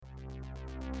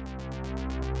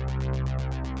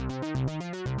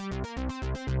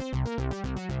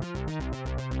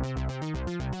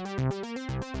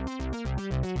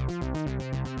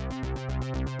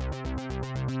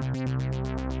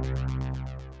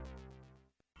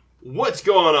What's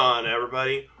going on,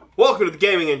 everybody? Welcome to the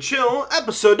Gaming and Chill,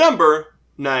 episode number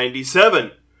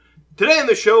 97. Today on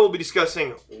the show, we'll be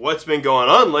discussing what's been going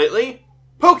on lately,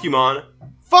 Pokemon,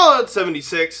 Fallout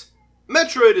 76,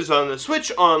 Metroid is on the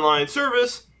Switch Online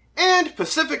service, and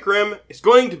Pacific Rim is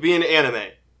going to be an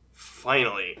anime.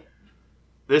 Finally.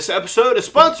 This episode is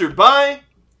sponsored by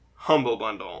Humble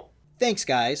Bundle. Thanks,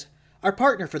 guys. Our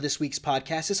partner for this week's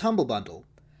podcast is Humble Bundle.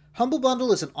 Humble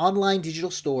Bundle is an online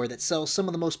digital store that sells some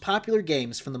of the most popular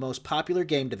games from the most popular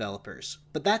game developers.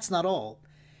 But that's not all.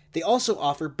 They also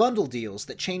offer bundle deals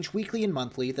that change weekly and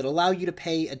monthly that allow you to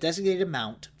pay a designated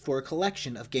amount for a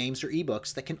collection of games or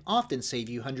ebooks that can often save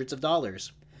you hundreds of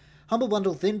dollars. Humble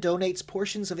Bundle then donates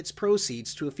portions of its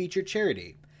proceeds to a featured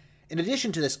charity. In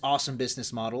addition to this awesome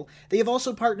business model, they have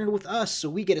also partnered with us so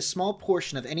we get a small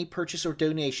portion of any purchase or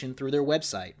donation through their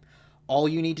website. All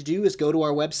you need to do is go to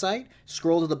our website,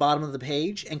 scroll to the bottom of the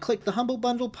page, and click the Humble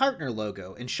Bundle partner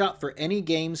logo and shop for any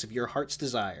games of your heart's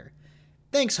desire.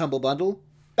 Thanks, Humble Bundle.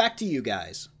 Back to you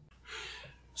guys.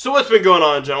 So what's been going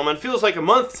on, gentlemen? Feels like a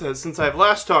month since I've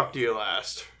last talked to you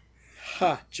last.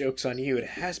 Ha, joke's on you. It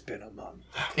has been a month.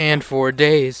 And 4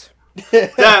 days.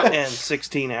 And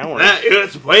 16 hours.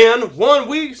 It's been 1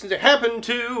 week since it happened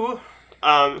to...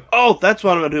 Oh, that's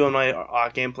what I'm going to do on my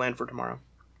game plan for tomorrow.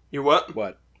 You what?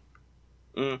 What?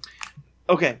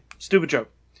 Okay, stupid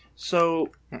joke.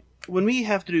 So, when we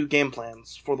have to do game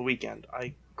plans for the weekend,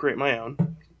 I create my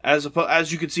own. As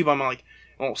you could see by my,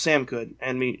 Sam could,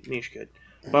 and Mish could.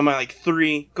 By my,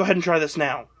 3, go ahead and try this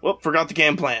now. Whoop, forgot the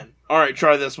game plan. Alright,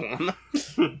 try this one.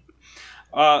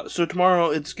 So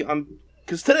tomorrow,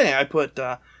 because today I put,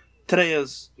 today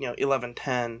is,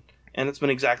 11/10, and it's been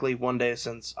exactly 1 day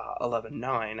since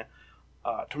 11/9.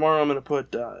 Tomorrow I'm going to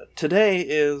put, today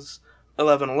is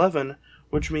 11/11,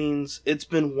 which means it's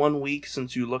been 1 week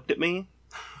since you looked at me,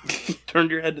 turned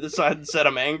your head to the side and said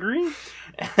I'm angry,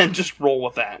 and just roll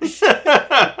with that.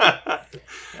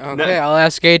 Okay, I'll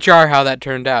ask HR how that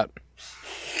turned out.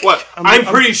 What? I'm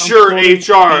pretty sure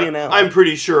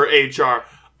HR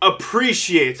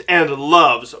appreciates and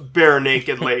loves bare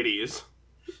naked ladies.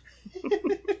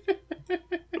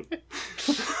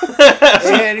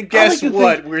 And guess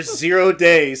what? We're 0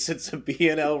 days since a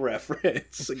BNL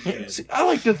reference again. See, I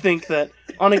like to think that,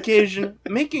 on occasion,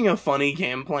 making a funny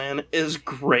game plan is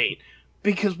great.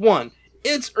 Because 1,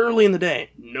 it's early in the day.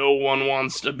 No one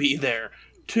wants to be there.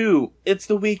 2, it's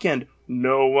the weekend.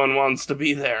 No one wants to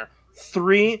be there.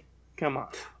 3, come on.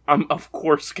 I'm, of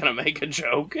course, gonna make a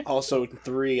joke. Also,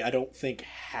 3, I don't think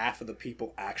half of the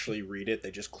people actually read it. They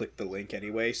just click the link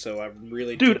anyway, so I'm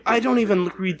really... Dude, I don't even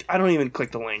click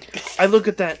the link. I look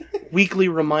at that weekly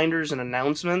reminders and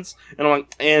announcements, and I'm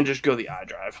like, and just go the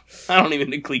iDrive. I don't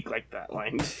even click like that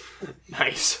link.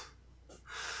 Nice.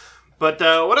 But,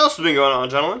 what else has been going on,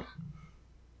 gentlemen?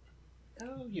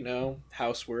 Oh,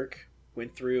 housework.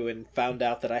 Went through and found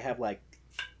out that I have,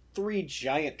 3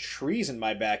 giant trees in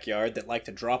my backyard that like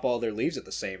to drop all their leaves at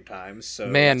the same time. So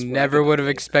Man, never would have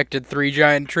expected 3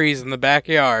 giant trees in the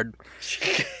backyard.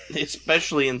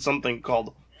 Especially in something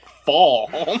called fall.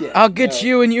 Yeah, I'll get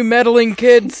you and you meddling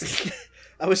kids.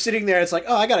 I was sitting there, it's like,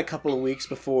 oh, I got a couple of weeks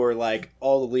before,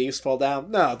 all the leaves fall down.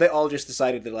 No, they all just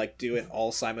decided to, do it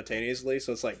all simultaneously,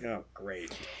 so it's like, oh,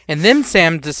 great. And then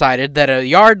Sam decided that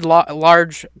a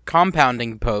large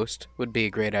compounding post would be a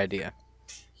great idea.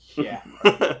 Yeah.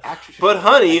 But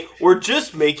honey, we're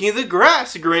just making the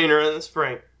grass greener in the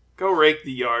spring. Go rake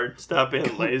the yard. Stop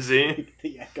being lazy.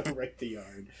 Yeah, go rake the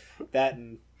yard. That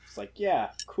and it's like,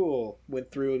 yeah, cool.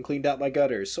 Went through and cleaned out my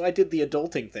gutters. So I did the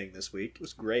adulting thing this week. It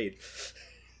was great.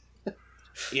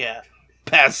 Yeah,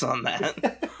 pass on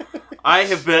that. I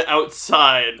have been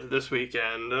outside this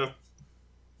weekend.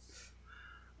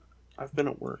 I've been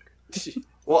at work.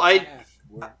 Well,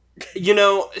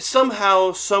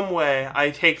 somehow, some way, I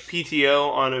take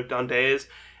PTO on days,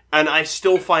 and I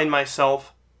still find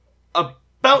myself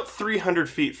about 300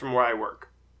 feet from where I work.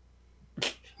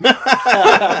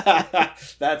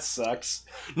 That sucks.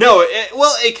 No,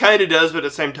 it kind of does, but at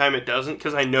the same time it doesn't,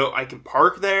 because I know I can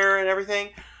park there and everything.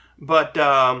 But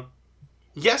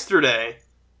yesterday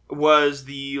was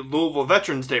the Louisville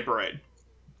Veterans Day Parade.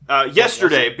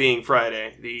 Yesterday being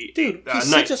Friday, Dude, he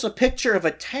sent us a picture of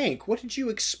a tank. What did you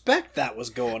expect that was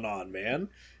going on, man?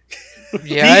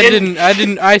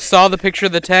 Yeah, I saw the picture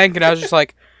of the tank and I was just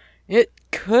like, it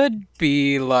could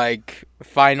be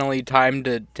finally time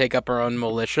to take up our own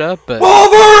militia, but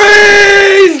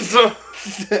Wolverines!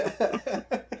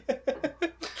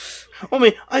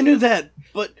 mean, I knew that,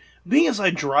 but being as I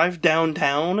drive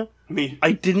downtown, Me.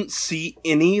 I didn't see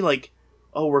any, like,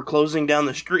 oh, we're closing down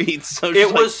the streets. So It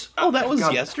just like, was. oh, that was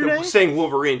God, yesterday? Saying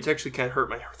Wolverines actually kind of hurt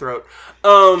my throat.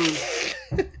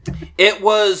 It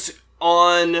was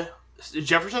on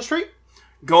Jefferson Street,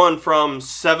 going from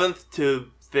 7th to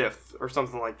 5th or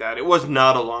something like that. It was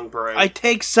not a long parade. I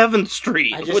take 7th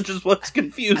Street, I just- which is what's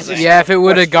confusing. Yeah, if it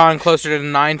would have gone closer to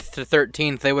 9th to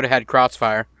 13th, they would have had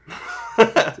Crossfire.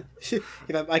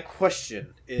 My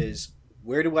question is,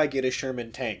 where do I get a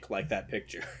Sherman tank like that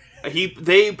picture?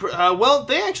 They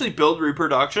actually build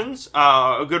reproductions.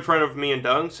 A good friend of me and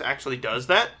Doug's actually does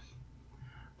that.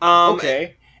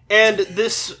 Okay. And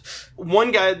this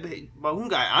one guy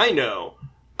I know,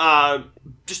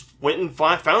 just went and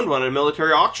found one at a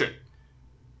military auction.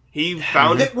 He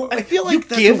found it. I feel like you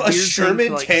that's give a a weird Sherman thing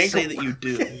to, like, tank say that you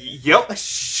do. Yep. a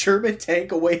Sherman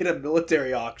tank away at a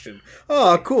military auction.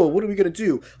 Oh, cool. What are we gonna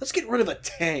do? Let's get rid of a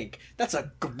tank. That's a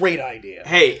great idea.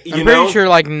 Hey, I'm pretty sure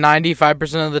like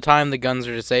 95% of the time the guns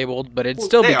are disabled, but it'd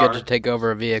still be they good are. to take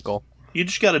over a vehicle. You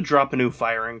just gotta drop a new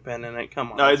firing pin in it.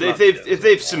 Come on. No, it's not if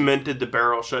they've cemented the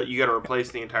barrel shut, you got to replace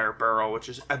the entire barrel, which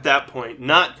is at that point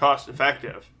not cost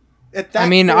effective. At that I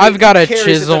mean, point, I've got who a cares?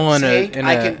 chisel It's and a- tank, and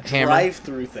I a can hammer. drive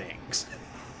through things.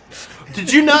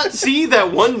 Did you not see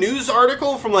that one news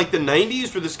article from like the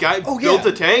 90s where this guy built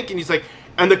a tank and he's like,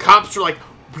 and the cops are like,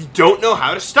 we don't know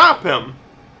how to stop him.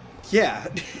 Yeah.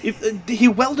 He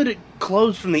welded it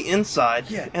closed from the inside,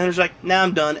 Yeah. and there's like, nah,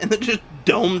 I'm done, and then just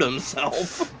domed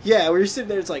himself. Yeah, where you're sitting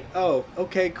there, it's like, oh,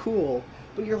 okay, cool.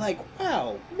 But you're like,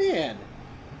 wow, man,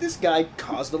 this guy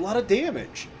caused a lot of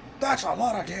damage. That's a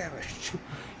lot of damage.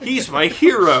 He's my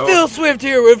hero. Phil Swift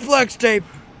here with Flex Tape.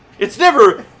 It's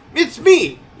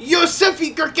me,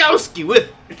 Yosefi Garkowski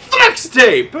with Flex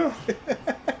Tape.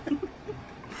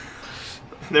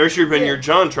 There's your been your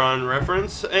JonTron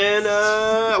reference, and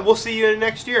we'll see you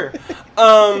next year.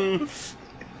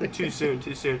 Too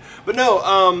soon. But no,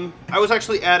 I was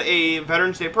actually at a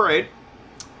Veterans Day parade,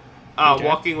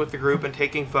 walking with the group and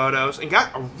taking photos, and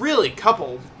got a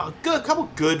couple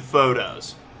good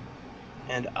photos.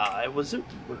 And I was at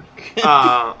work.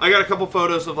 I got a couple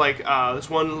photos of like this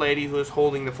one lady who was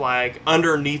holding the flag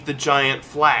underneath the giant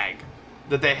flag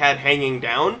that they had hanging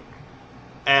down,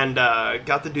 and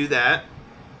got to do that.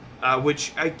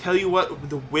 Which I tell you what,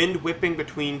 the wind whipping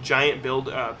between giant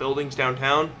buildings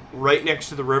downtown, right next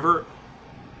to the river.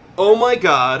 Oh my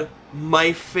God,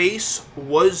 my face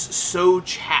was so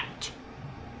chapped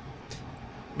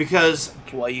because.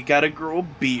 That's why you gotta grow a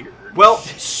beard. Well,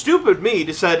 stupid me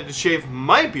decided to shave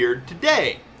my beard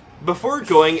today before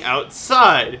going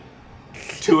outside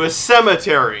to a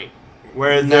cemetery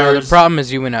where No, the problem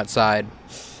is you went outside.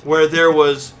 where there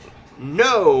was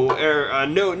no air,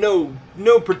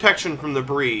 no protection from the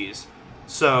breeze.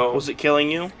 So Was it killing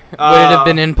you? Would it have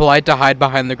been impolite to hide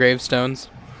behind the gravestones?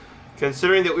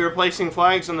 considering that we were placing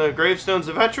flags on the gravestones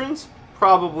of veterans?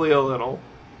 Probably a little.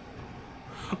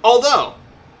 Although,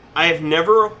 I have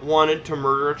never wanted to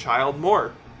murder a child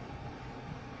more.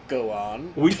 Go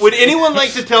on. Would anyone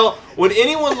like to tell? Would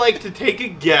anyone like to take a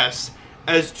guess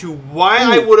as to why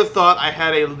I would have thought I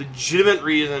had a legitimate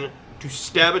reason to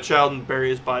stab a child and bury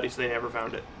his body so they never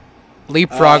found it?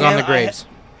 Leapfrog on Can the I- graves.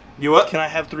 You what? Can I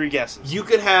have 3 guesses? You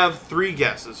could have 3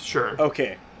 guesses, sure.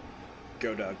 Okay.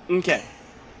 Go, Doug. Okay.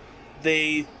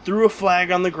 They threw a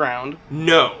flag on the ground.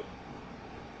 No.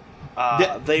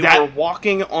 They that- were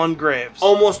walking on graves.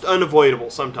 Almost unavoidable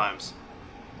sometimes.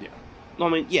 I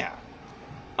mean, yeah.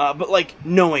 But, like,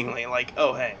 knowingly, like,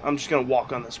 oh, hey, I'm just gonna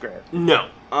walk on this grave. No.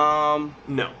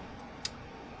 No.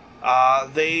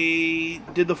 They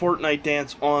did the Fortnite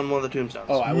dance on one of the tombstones.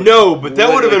 Oh, I would No, but that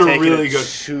would have been a taken really good.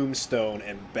 tombstone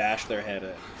and bash their head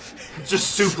in.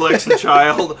 Just suplex the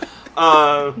child.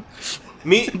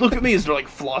 Me. Look at me as they're, like,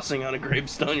 flossing on a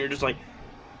gravestone. You're just like,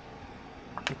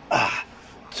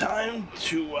 time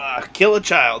to kill a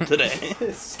child today.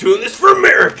 Doing this for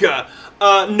America.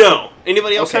 No.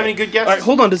 Anybody else Okay. have any good guesses? All right,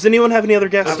 hold on. Does anyone have any other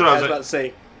guesses? That's what I was about to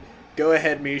say. Go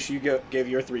ahead, Mish. You give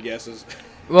your 3 guesses.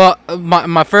 Well,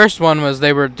 my first one was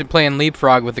they were playing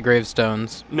leapfrog with the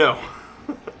gravestones. No.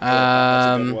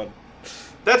 That's a good one.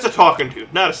 That's a talking to,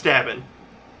 not a stabbing.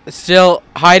 Still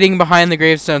hiding behind the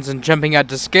gravestones and jumping out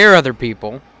to scare other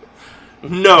people.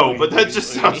 No, but that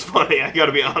just sounds funny. I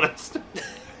gotta be honest.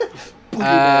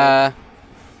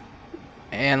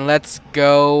 And let's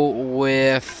go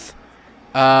with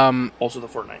Also the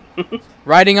Fortnite.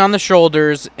 riding on the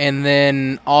shoulders and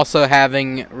then also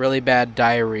having really bad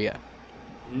diarrhea.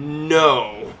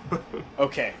 No.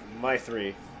 Okay, my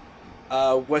 3.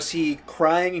 Was he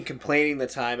crying and complaining the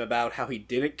time about how he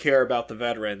didn't care about the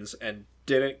veterans and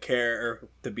didn't care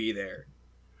to be there?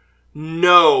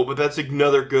 No, but that's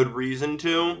another good reason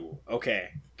to. Okay,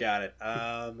 got it.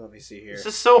 Let me see here. It's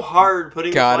just so hard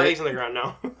putting Got flags it. on the ground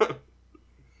now.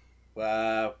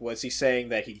 Was he saying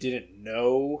that he didn't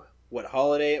know what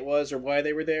holiday it was or why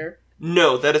they were there?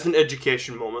 No, that is an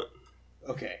education moment.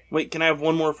 Okay. Wait, can I have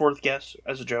one more fourth guess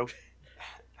as a joke?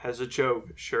 Has a joke,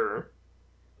 sure.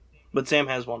 But Sam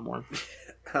has one more.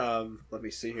 Let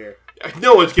me see here.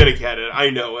 No one's gonna get it. I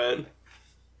know it.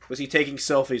 Was he taking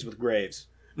selfies with Graves?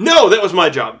 No, that was my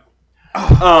job.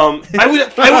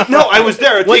 I was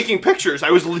there taking pictures.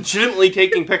 I was legitimately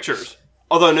taking pictures,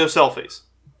 although no selfies.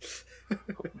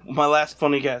 My last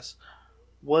funny guess.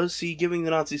 Was he giving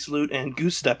the Nazi salute and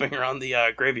goose-stepping around the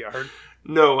graveyard?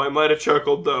 No, I might have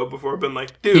chuckled though before been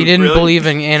like, dude, He didn't really? believe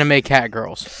in anime cat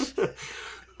girls.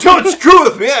 Don't screw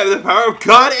with me! I have the power of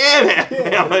God and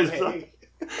anime.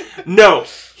 No,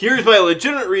 here's my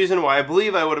legitimate reason why I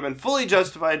believe I would have been fully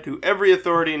justified to every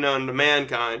authority known to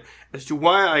mankind as to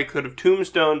why I could have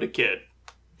tombstoned a kid.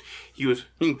 He was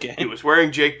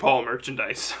wearing Jake Paul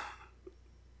merchandise.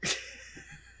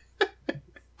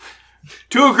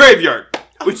 To a graveyard,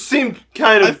 which seemed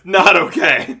kind of not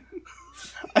okay.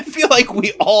 I feel like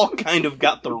we all kind of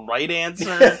got the right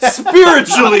answer.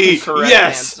 Spiritually, Correct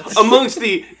yes. answer. Amongst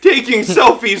the taking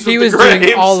selfies He with was the graves.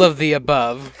 doing all of the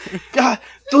above. God,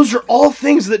 those are all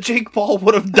things that Jake Paul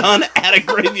would have done at a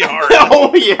graveyard.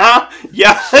 Oh, yeah.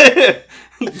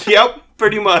 Yep,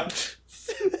 pretty much.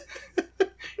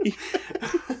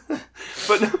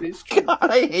 But God,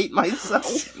 I hate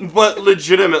myself. But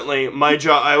legitimately, my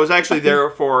job, I was actually there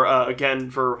for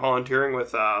volunteering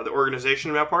with the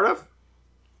organization I'm a part of.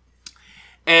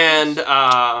 And,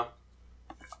 The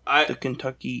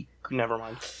Kentucky... Never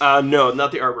mind. no,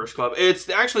 not the Arborist Club. It's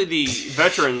actually the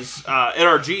Veterans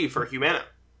NRG for Humana.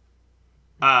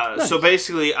 Nice. So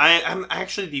basically, I'm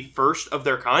actually the first of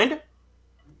their kind.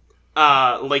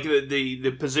 Like,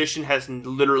 the position has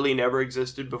literally never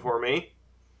existed before me.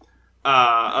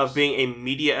 Of being a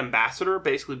media ambassador,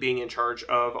 basically being in charge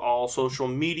of all social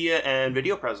media and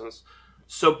video presence.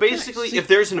 So basically, if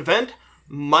there's an event,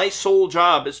 my sole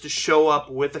job is to show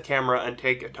up with a camera and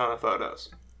take a ton of photos.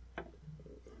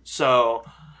 So,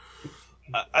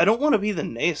 I don't want to be the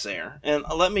naysayer, and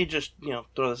let me just,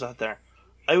 throw this out there.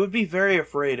 I would be very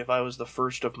afraid if I was the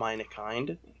first of my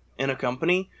kind in a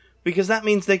company, because that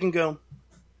means they can go,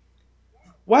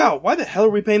 wow, why the hell are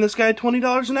we paying this guy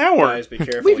 $20 an hour? Guys, be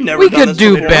careful. We've never We done could this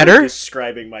do before. better.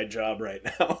 Describing my job right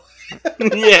now.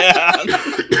 Yeah,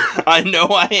 I know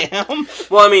I am.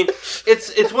 well, I mean,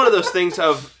 it's one of those things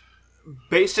of,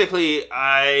 basically,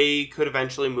 I could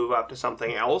eventually move up to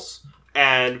something else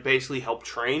and basically help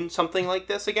train something like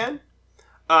this again.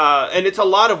 And it's a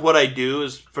lot of what I do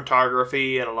is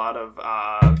photography and a lot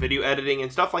of video editing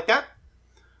and stuff like that.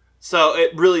 So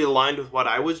it really aligned with what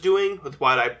I was doing, with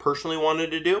what I personally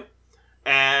wanted to do.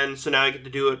 And so now I get to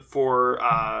do it for,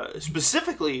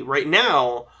 specifically, right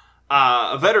now,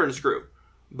 a veterans group.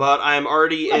 But I'm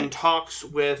already in talks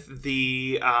with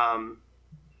the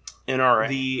NRA.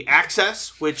 the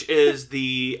Access, which is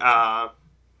the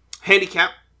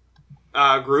handicap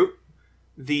group,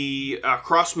 the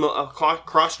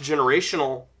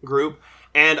cross-generational group,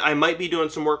 and I might be doing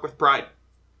some work with Pride.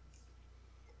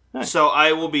 Nice. So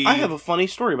I will be... I have a funny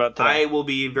story about that. I will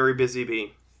be very busy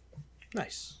bee.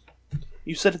 Nice.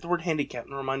 You said the word handicap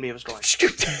and remind me of a story.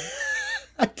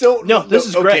 I don't No, know. this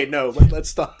is okay, great. No, let's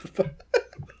stop.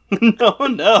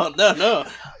 No.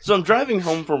 So I'm driving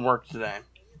home from work today.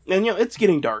 And, it's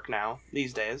getting dark now,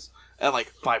 these days, at like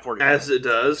 5:45. As it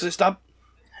does. So I stopped,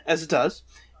 as it does,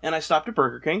 and I stopped at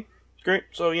Burger King. Great.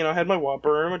 So, I had my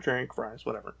Whopper, my drink, fries,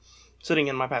 whatever, sitting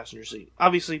in my passenger seat.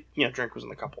 Obviously, drink was in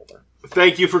the cup holder.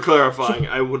 Thank you for clarifying.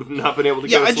 I would have not been able to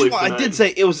Yeah, go to sleep I tonight. did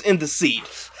say it was in the seat.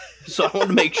 So I wanted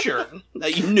to make sure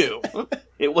that you knew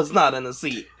it was not in the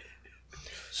seat.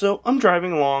 So I'm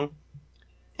driving along,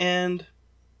 and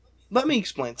let me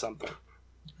explain something.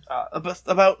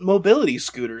 About mobility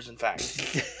scooters, in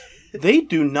fact. They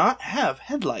do not have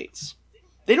headlights.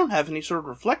 They don't have any sort of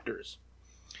reflectors.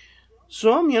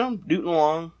 So I'm, dooting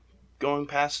along, going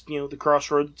past, the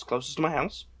crossroad that's closest to my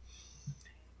house.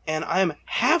 And I'm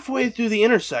halfway through the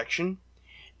intersection,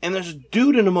 and there's a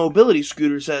dude in a mobility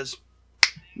scooter says,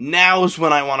 "Now's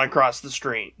when I want to cross the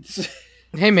street."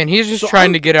 Hey man, he's just So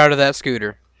trying to get out of that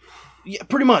scooter. Yeah,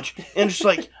 pretty much. And just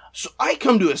like, so I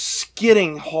come to a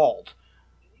skidding halt.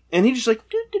 And he just like,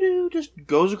 doo-doo-doo, just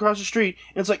goes across the street.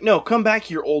 And it's like, no, come back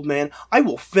here, old man. I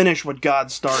will finish what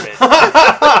God started.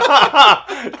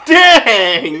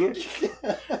 Dang!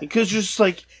 Because just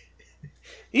like,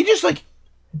 he just like,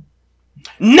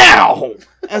 now!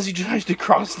 As he tries to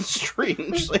cross the street.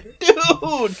 And just like,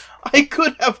 dude, I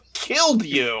could have killed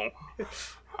you.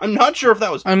 I'm not sure if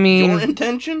that was your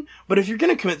intention, but if you're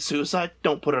going to commit suicide,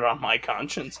 don't put it on my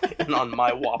conscience and on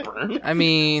my whopper. I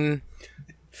mean,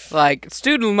 like,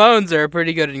 student loans are a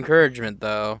pretty good encouragement,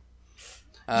 though.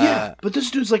 Yeah, but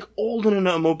this dude's, like, old and in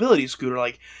a mobility scooter.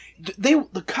 Like,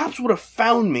 the cops would have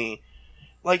found me,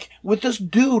 like, with this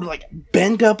dude, like,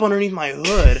 bent up underneath my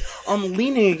hood. I'm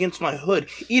leaning against my hood,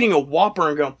 eating a Whopper,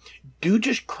 and go, dude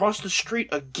just crossed the street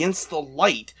against the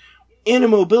light in a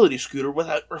mobility scooter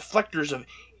without reflectors of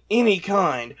any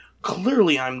kind.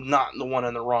 Clearly, I'm not the one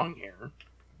in the wrong here.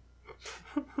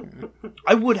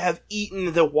 I would have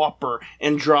eaten the Whopper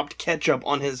and dropped ketchup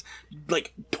on his,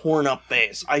 like, torn up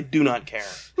face. I do not care.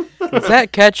 Is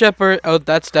that ketchup or... Oh,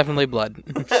 that's definitely blood.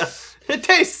 It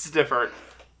tastes different.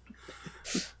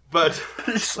 But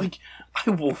it's like, I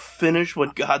will finish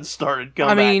what God started.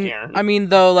 Come back here. I mean,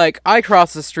 though, like, I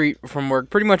cross the street from work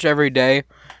pretty much every day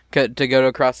to go to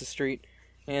across the street.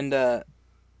 And, I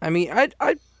mean,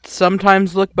 I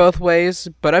sometimes look both ways,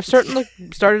 but I've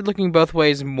started looking both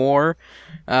ways more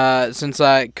since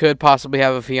I could possibly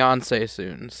have a fiance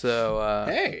soon. So,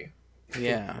 Hey.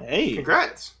 Yeah. Hey.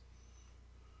 congrats.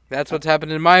 That's what's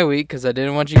happened in my week, because I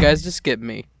didn't want you guys to skip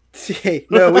me. Hey,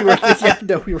 no, we were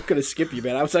going to skip you,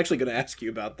 man. I was actually going to ask you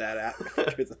about that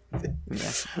after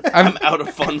I'm out of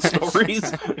fun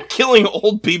stories. Killing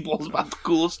old people is about the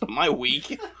coolest of my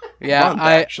week. Yeah,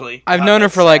 Actually, I've known her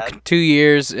that's for sad. like 2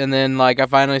 years, and then like I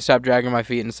finally stopped dragging my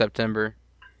feet in September,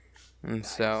 and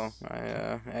so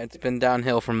it's been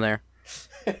downhill from there.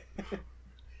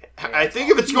 I think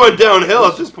if it's going downhill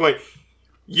at this point,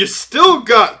 you still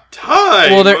got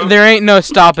time. Well, there ain't no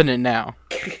stopping it now.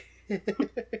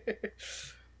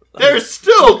 There's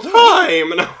still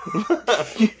time.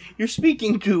 You're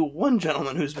speaking to one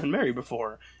gentleman who's been married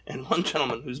before, and one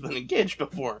gentleman who's been engaged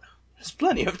before. There's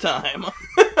plenty of time.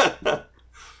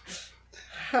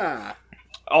 Ha.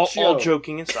 All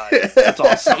joking aside, that's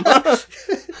awesome. That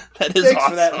is Thanks awesome.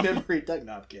 for that memory, Doug.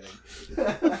 No, I'm kidding.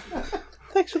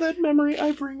 Thanks for that memory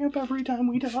I bring up every time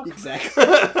we talk. Exactly.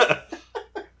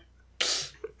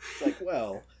 It's like,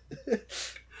 well...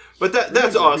 But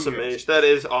that's awesome, Mish. That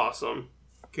is awesome.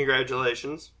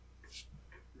 Congratulations.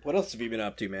 What else have you been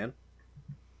up to, man?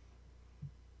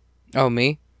 Oh,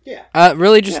 me? Yeah.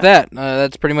 Really just that.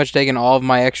 That's pretty much taken all of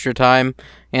my extra time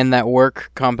and that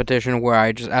work competition where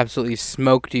I just absolutely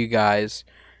smoked you guys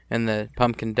in the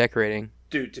pumpkin decorating.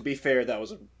 Dude, to be fair, that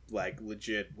was, like,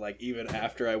 legit. Like, even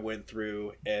after I went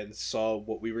through and saw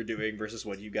what we were doing versus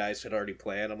what you guys had already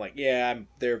planned, I'm like, yeah, I'm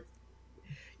there.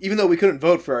 Even though we couldn't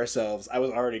vote for ourselves, I was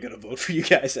already going to vote for you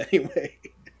guys anyway.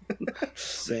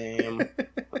 Same.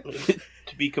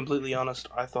 To be completely honest,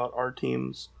 I thought our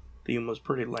team's theme was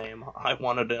pretty lame. I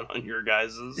wanted it on your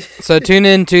guys's. So tune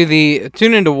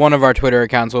into one of our Twitter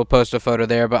accounts. We'll post a photo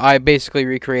there. But I basically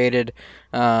recreated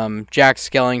Jack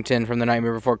Skellington from The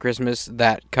Nightmare Before Christmas,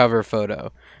 that cover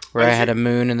photo, where I had a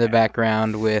moon in the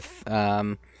background with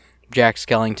Jack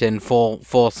Skellington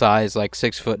full size, like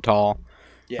 6 foot tall.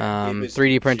 Yeah,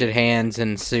 3D printed hands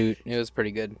and suit. It was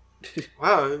pretty good.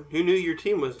 Wow, who knew your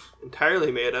team was entirely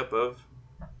made up of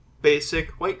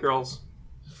basic white girls?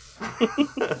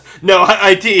 No,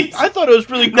 I tease. I thought it was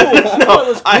really cool.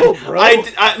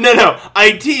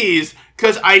 I tease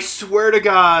because I swear to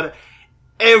God,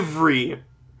 every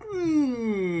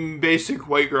basic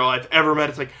white girl I've ever met,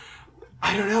 it's like,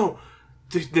 I don't know,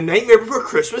 The Nightmare Before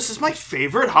Christmas is my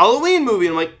favorite Halloween movie.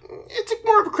 And I'm like, it's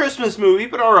more of a Christmas movie,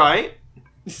 but all right.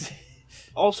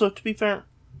 Also, to be fair,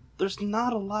 there's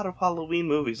not a lot of Halloween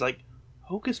movies. Like,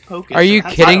 Hocus Pocus. Are you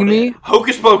kidding me?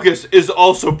 Hocus Pocus is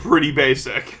also pretty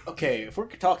basic. Okay, if we're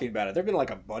talking about it, there've been like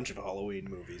a bunch of Halloween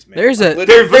movies, man. There's Like, like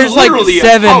literally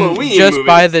 7 Halloween just movies.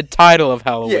 by the title of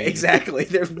Halloween. Yeah, exactly.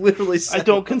 They're literally. I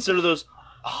don't consider those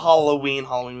Halloween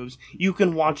movies. You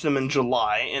can watch them in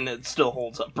July, and it still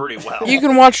holds up pretty well. You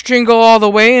can watch Jingle All the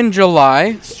Way in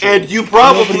July. And you Nobody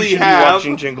probably should be have.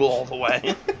 watching Jingle All the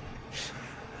Way.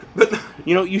 But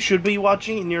You know what you should be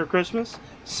watching near Christmas?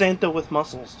 Santa with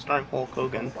Muscles, starring Hulk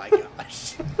Hogan. Oh my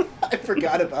gosh, I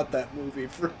forgot about that movie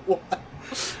for a while.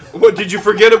 what did you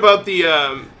forget about the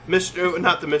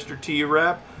not the Mr. T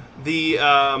rap, the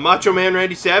Macho Man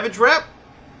Randy Savage rap?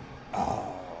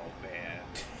 Oh man.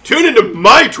 Tune into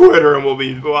my Twitter and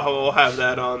we'll have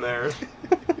that on there.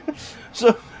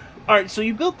 So, alright, so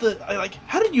you built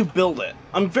how did you build it?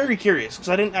 I'm very curious, because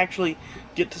I didn't actually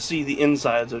get to see the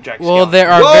insides of Jack Well, Skellington. there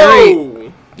are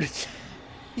Whoa! He's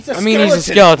he's a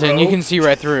skeleton. bro. You can see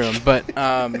right through him. But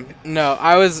no,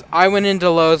 I went into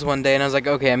Lowe's one day and I was like,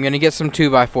 okay, I'm gonna get some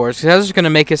 2x4s because I was just gonna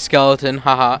make a skeleton,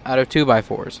 haha, out of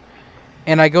 2x4s.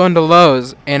 and I go into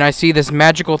Lowe's, and I see this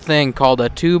magical thing called a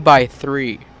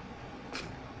 2x3.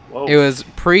 Whoa. It was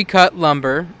pre-cut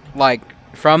lumber, like,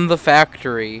 from the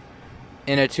factory,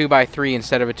 in a 2x3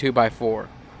 instead of a 2x4.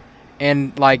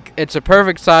 And, like, it's a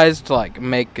perfect size to, like,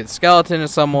 make a skeleton of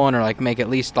someone or, like, make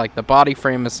at least, like, the body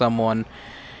frame of someone.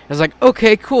 I was like,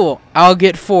 okay, cool. I'll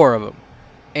get 4 of them.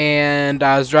 And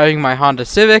I was driving my Honda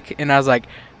Civic, and I was like,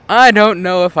 I don't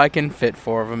know if I can fit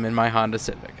 4 of them in my Honda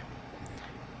Civic.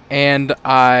 And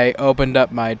I opened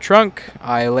up my trunk.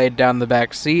 I laid down the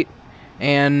back seat.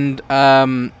 And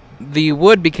the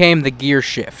wood became the gear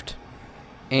shift.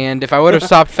 And if I would have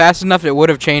stopped fast enough, it would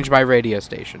have changed my radio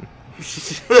station.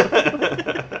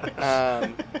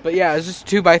 But yeah, it was just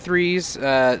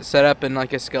 2x3s set up in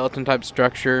like a skeleton type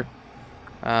structure,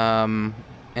 and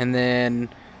then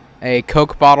a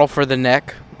Coke bottle for the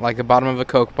neck, like the bottom of a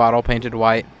Coke bottle painted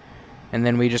white, and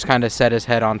then we just kind of set his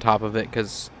head on top of it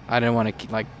because I didn't want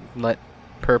to like let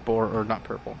purple or not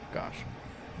purple. Gosh,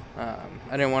 I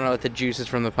didn't want to let the juices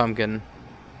from the pumpkin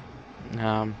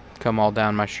come all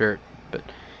down my shirt, but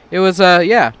it was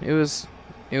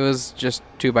It was just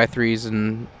 2x3s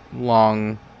and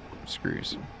long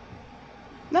screws.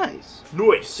 Nice.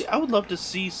 Nice. See, I would love to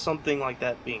see something like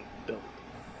that being built.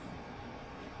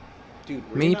 Dude,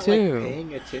 were Me you not, too. Like,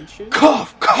 paying attention?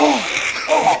 Cough, cough,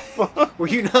 cough. Were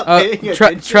you not paying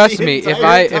attention? Trust the me, if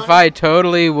entire time? I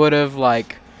totally would have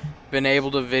like been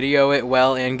able to video it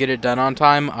well and get it done on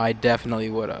time, I definitely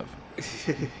would have.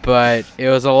 But it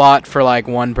was a lot for like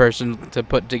one person to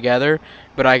put together,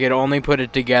 but I could only put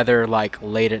it together like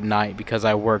late at night because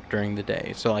I worked during the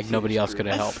day, so like nobody else could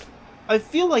have helped. I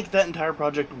feel like that entire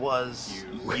project was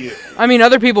you. I mean,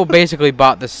 other people basically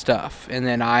bought the stuff, and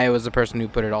then I was the person who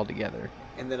put it all together.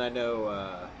 And then I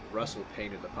know Russell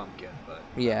painted the pumpkin, but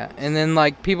Yeah, and then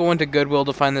like people went to Goodwill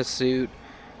to find this suit.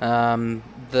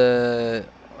 The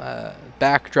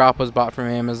backdrop was bought from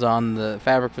Amazon. The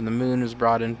fabric for the moon was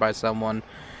brought in by someone.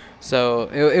 So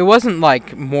it wasn't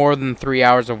like more than 3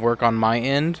 hours of work on my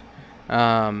end.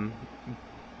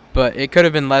 But it could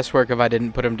have been less work if I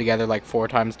didn't put them together like 4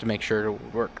 times to make sure it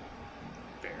would work.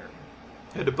 fair.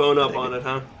 Had to bone up on it,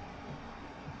 huh?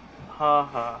 Ha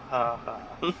ha ha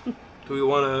ha. Do we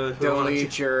want to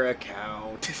Delete your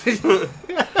account.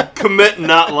 commit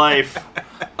not life?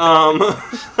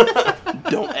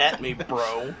 Don't at me,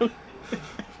 bro.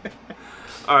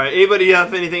 All right. Anybody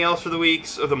have anything else for the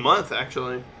weeks of the month?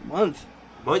 Actually, Month.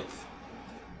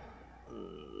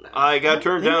 I got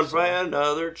turned down by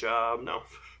another job. No.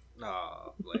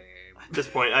 Aw, lame. At this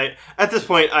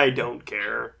point, I don't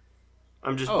care.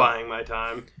 I'm just buying my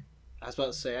time. I was about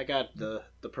to say, I got the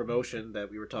promotion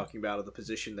that we were talking about of the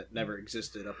position that never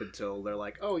existed up until they're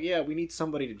like, oh yeah, we need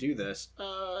somebody to do this.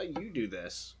 You do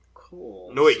this.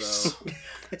 Cool. Nice. So,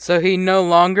 So he no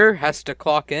longer has to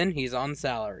clock in. He's on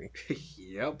salary.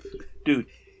 yep. Dude,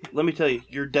 let me tell you,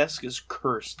 your desk is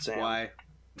cursed, Sam. Why?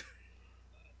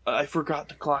 I forgot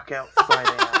to clock out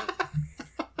Friday night.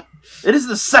 It is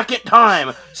the second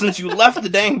time since you left the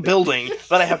dang building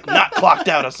that I have not clocked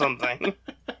out of something.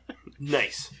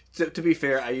 Nice. To be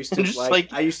fair, I used to Just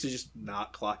I used to just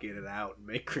not clock in and out and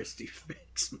make Christy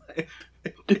fix my.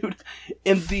 Dude,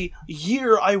 in the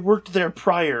year I worked there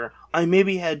prior, I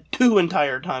maybe had 2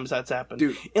 entire times that's happened.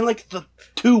 Dude. In like the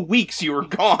 2 weeks you were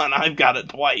gone, I've got it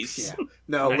twice. Yeah.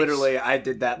 No, Nice. literally, I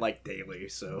did that like daily.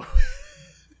 So.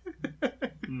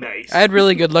 Nice. I had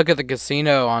really good luck at the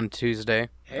casino on Tuesday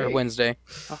or Hey. Wednesday.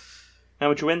 How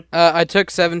much you win? I took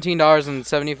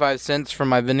 $17.75 from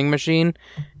my vending machine,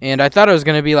 and I thought it was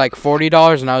going to be like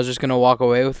 $40, and I was just going to walk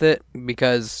away with it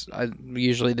because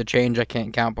usually the change I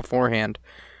can't count beforehand.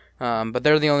 But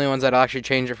they're the only ones that actually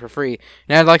change it for free.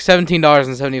 And I had like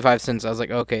 $17.75. I was like,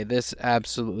 okay, this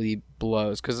absolutely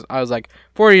blows because I was like,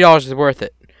 $40 is worth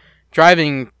it.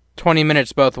 Driving 20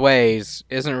 minutes both ways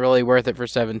isn't really worth it for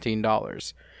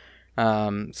 $17.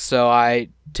 So I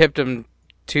tipped him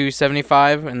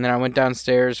 $2.75, and then I went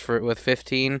downstairs with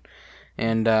 $15,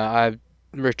 and I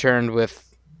returned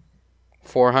with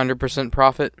 400%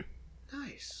 profit.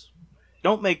 Nice.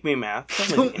 Don't make me math.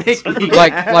 Don't make me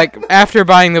Like after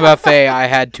buying the buffet, I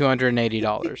had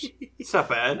 $280. It's not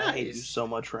bad. I hate you so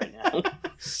much right now.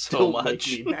 So Don't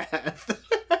much. Make me math.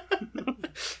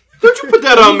 Don't you put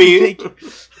that on me?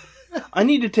 I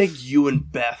need to take you and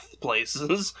Beth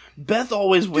places. Beth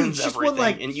always wins Dude, she's everything, won,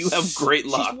 like, and you have great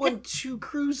luck. She's won 2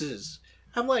 cruises.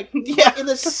 I'm like, Yeah. in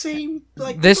the same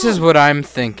like. This is month. what I'm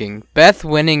thinking. Beth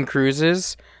winning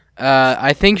cruises.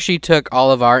 I think she took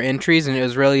all of our entries, and it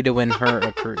was really to win her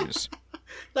a cruise.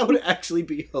 That would actually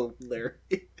be hilarious.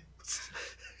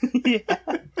 Yeah.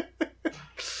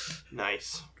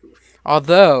 Nice.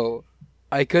 Although,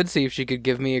 I could see if she could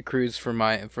give me a cruise for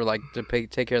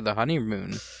take care of the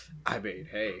honeymoon. I mean,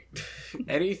 hey,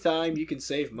 anytime you can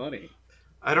save money.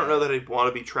 I don't know that I'd want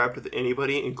to be trapped with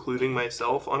anybody, including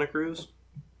myself, on a cruise.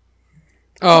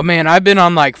 Oh man, I've been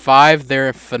on like 5.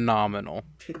 They're phenomenal.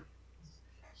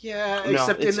 Yeah, No,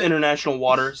 except it's international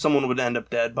water. Someone would end up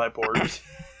dead by port.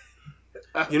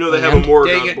 You know they have a morgue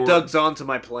Dang on it, board. Doug's onto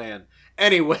my plan.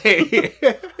 Anyway.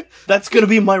 That's gonna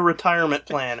be my retirement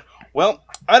plan.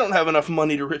 I don't have enough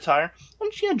money to retire. I'm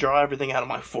just gonna draw everything out of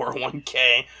my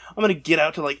 401k. I'm gonna get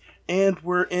out to and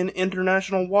we're in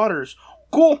international waters.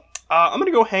 Cool. I'm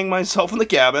gonna go hang myself in the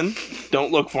cabin.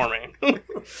 Don't look for me.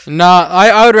 Nah,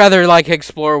 I would rather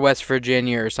explore West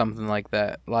Virginia or something like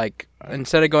that.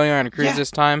 Instead of going on a cruise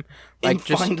this time, And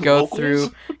just find go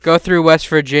locals? through West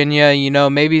Virginia.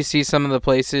 Maybe see some of the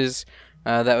places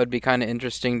that would be kind of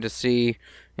interesting to see.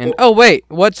 And wait,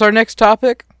 what's our next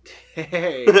topic?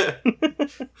 Hey.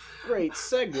 Great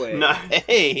segue. Nah.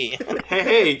 Hey.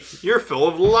 Hey, you're full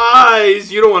of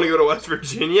lies. You don't want to go to West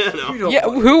Virginia. No. You don't Yeah,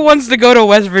 want- who wants to go to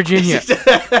West Virginia?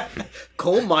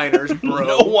 Coal miners, bro.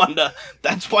 No wonder.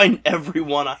 That's why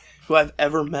everyone who I've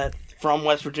ever met from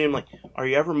West Virginia, I'm like, are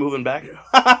you ever moving back?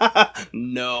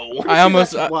 No. I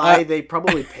almost That's why they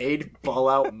probably paid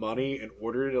Fallout money in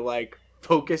order to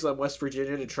focus on West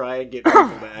Virginia to try and get people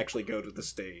to actually go to the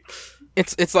state.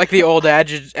 It's like the old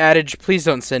adage, please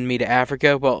don't send me to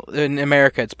Africa. Well, in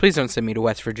America, it's please don't send me to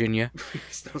West Virginia.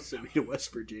 Please don't send me to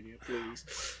West Virginia, please.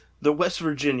 The West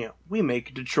Virginia, we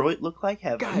make Detroit look like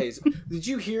heaven. Guys, did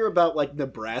you hear about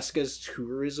Nebraska's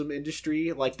tourism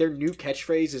industry? Their new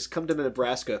catchphrase is "Come to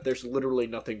Nebraska. There's literally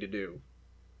nothing to do."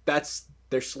 That's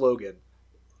their slogan.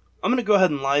 I'm gonna go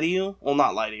ahead and lie to you. Well,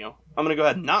 not lie to you. I'm gonna go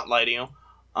ahead and not lie to you.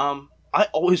 I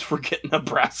always forget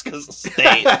Nebraska's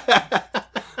state.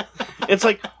 It's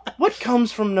what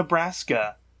comes from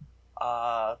Nebraska?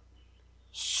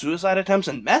 Suicide attempts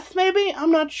and meth, maybe?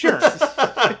 I'm not sure.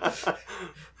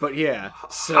 But yeah,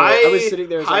 so High, I was sitting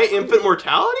there. high infant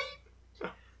mortality?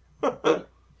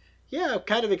 Yeah, I'm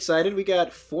kind of excited. We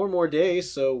got 4 more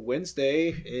days, so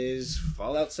Wednesday is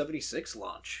Fallout 76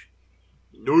 launch.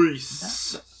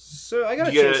 Nice. So I got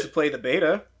a You chance get- to play the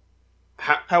beta.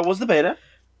 How was the beta?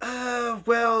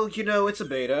 Well, it's a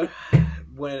beta.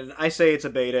 When I say it's a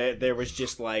beta, there was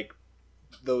just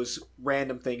those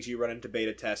random things you run into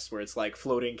beta tests where it's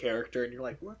floating character, and you're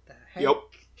like, what the heck? Yep.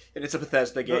 And it's a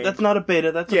Bethesda game. No, that's not a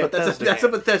beta. That's a Bethesda that's a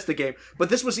game. Bethesda game. But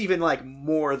this was even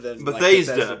more than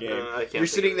Bethesda. Bethesda game. I can't You're think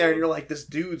sitting of there the and you're like, this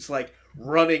dude's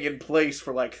running in place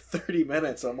for 30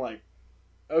 minutes. I'm like,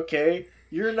 okay,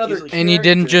 you're another. He's like- And you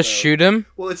didn't character, just though. shoot him?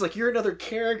 Well, it's you're another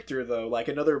character though,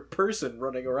 another person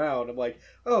running around. I'm like,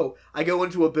 oh, I go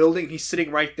into a building and he's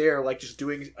sitting right there, just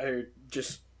doing,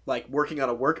 working on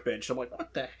a workbench. I'm like,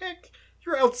 what the heck?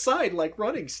 You're outside,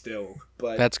 running still.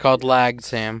 But That's called lag,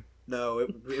 Sam. no,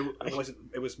 it wasn't.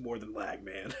 It was more than lag,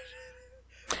 man.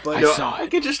 But I No, saw I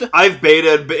it. could just. I've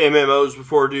betaed MMOs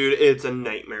before, dude. It's a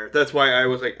nightmare. That's why I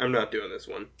was like, I'm not doing this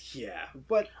one. yeah,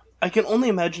 but I can only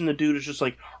imagine the dude is just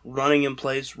running in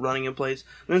place, and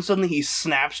then suddenly he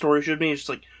snaps towards me and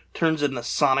just turns into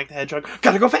Sonic the Hedgehog.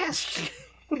 Gotta go fast.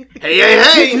 Hey, hey,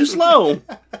 hey! Too slow.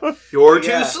 You're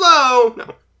Yeah. too slow!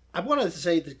 No. I wanted to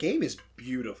say the game is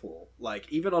beautiful.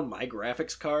 Even on my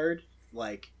graphics card,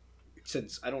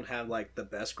 since I don't have the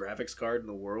best graphics card in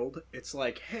the world, it's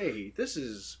hey, this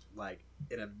is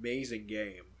an amazing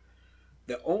game.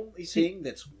 The only thing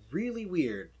that's really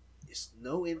weird is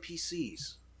no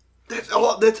NPCs.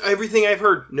 That's everything I've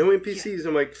heard. No NPCs.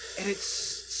 I'm like, And it's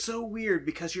so weird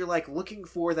because you're looking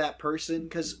for that person,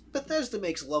 because Bethesda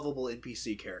makes lovable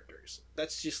NPC characters.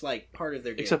 That's just part of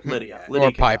their game. Except Lydia. Yeah. Lydia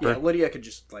Or can- Piper. Yeah, Lydia could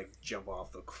just jump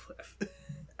off the cliff.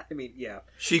 I mean, yeah.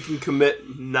 she can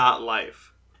commit not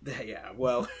life. Yeah,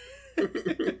 well,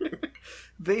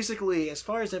 basically, as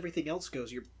far as everything else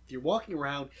goes, you're walking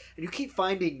around and you keep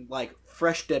finding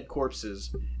fresh dead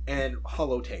corpses and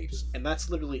holotapes, and that's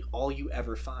literally all you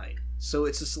ever find. So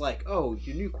it's just oh,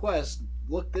 your new quest,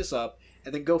 look this up,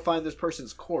 and then go find this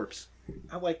person's corpse.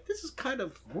 I'm like, this is kind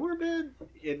of morbid.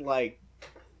 In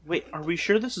Wait, are we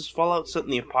sure this is Fallout set in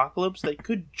the apocalypse? They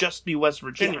could just be West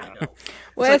Virginia. Yeah, I know. It's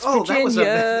West that was a Virginia,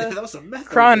 meth, that was a meth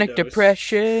chronic overdose.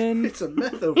 depression. It's a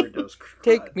meth overdose.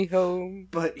 Take God. me home.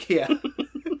 But yeah,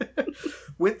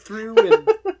 went through and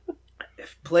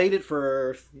played it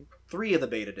for 3 of the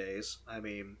beta days. I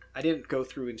mean, I didn't go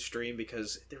through and stream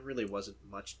because there really wasn't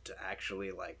much to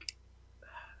actually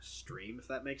stream, if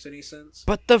that makes any sense.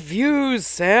 But the views,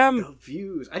 Sam. The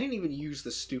views. I didn't even use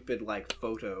the stupid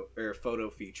photo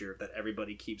feature that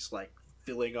everybody keeps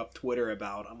filling up Twitter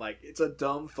about. I'm like, it's a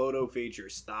dumb photo feature.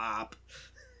 Stop.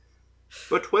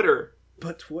 But Twitter.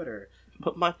 But Twitter.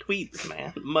 But my tweets,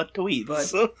 man. My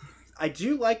tweets. But I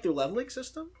do like their leveling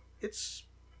system. It's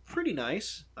pretty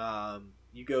nice.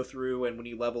 You go through, and when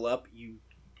you level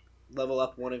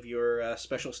up one of your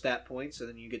special stat points, and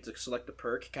then you get to select a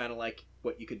perk, kind of like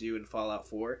what you could do in Fallout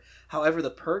 4. However, the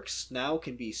perks now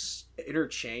can be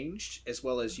interchanged, as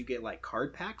well as you get like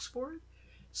card packs for it.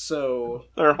 So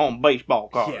they're home baseball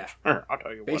cards. Yeah. I'll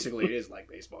tell you basically it is like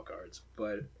baseball cards.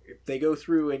 But if they go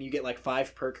through and you get like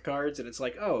 5 perk cards, and it's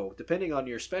like, oh, depending on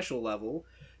your special level,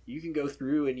 you can go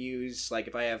through and use, like,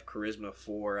 if I have Charisma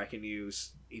 4, I can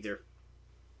use either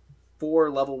 4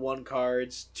 level 1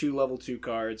 cards, 2 level 2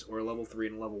 cards, or a level 3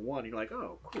 and a level 1. You're like,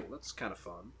 oh, cool, that's kind of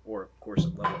fun. Or, of course, a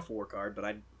level 4 card, but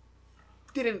I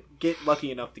didn't get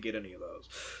lucky enough to get any of those.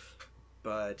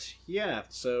 But, yeah,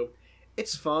 so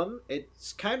it's fun.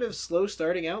 It's kind of slow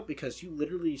starting out because you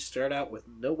literally start out with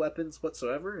no weapons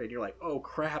whatsoever, and you're like, oh,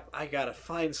 crap, I gotta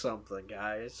find something,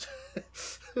 guys.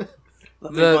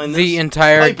 The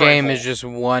entire Pipe game rifle. is just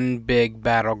one big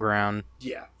battleground.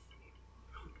 Yeah.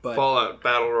 But Fallout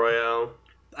Battle Royale.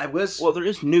 Well, there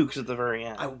is nukes at the very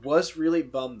end. I was really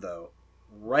bummed though.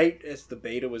 Right as the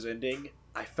beta was ending,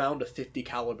 I found a 50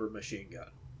 caliber machine gun,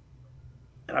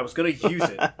 and I was gonna use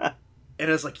it. And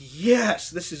I was like,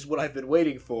 "Yes, this is what I've been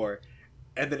waiting for."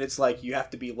 And then it's like, you have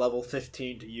to be level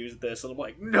 15 to use this, and I'm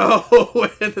like, "No!"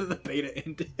 And then the beta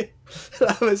ended.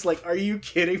 I was like, "Are you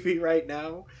kidding me right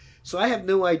now?" So I have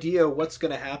no idea what's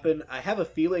going to happen. I have a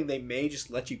feeling they may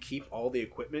just let you keep all the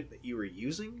equipment that you were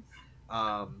using,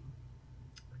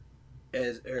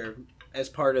 as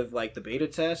part of like the beta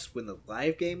test when the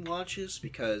live game launches,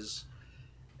 because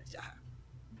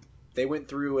they went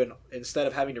through and instead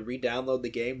of having to re-download the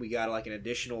game, we got like an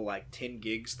additional like 10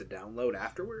 gigs to download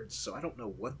afterwards. So I don't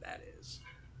know what that is.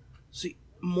 See,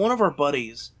 one of our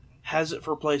buddies has it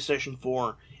for PlayStation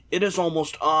 4. It is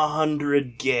almost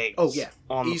 100 gigs. Oh yeah,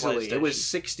 on the easily. PlayStation. It was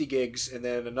 60 gigs and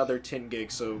then another 10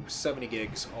 gigs, so 70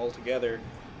 gigs altogether,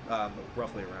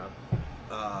 roughly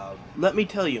around. Let me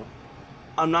tell you,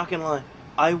 I'm not gonna lie.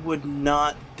 I would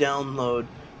not download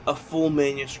a full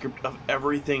manuscript of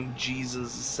everything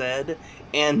Jesus said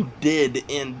and did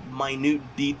in minute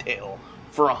detail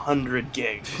for 100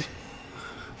 gigs.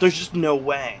 There's just no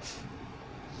way.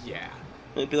 Yeah.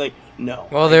 It'd be like, no.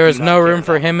 Well, there was no room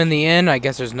for him in the inn. I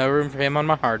guess there's no room for him on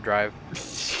my hard drive.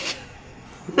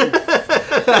 I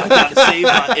gotta save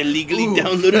my illegally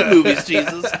downloaded movies,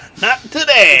 Jesus. Not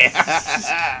today.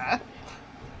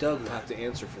 Doug will have to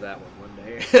answer for that one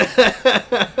day.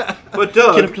 But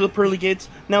Doug, Get up to the pearly gates.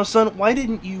 Now, son, why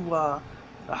didn't you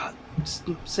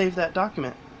save that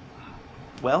document?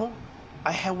 Well,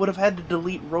 I would have had to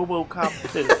delete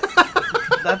RoboCop 2.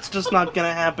 That's just not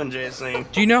gonna happen,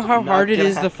 JC. Do you know how Not hard it gonna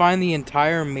is to happen. find the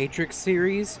entire Matrix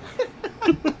series?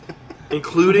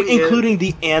 including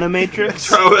the Animatrix.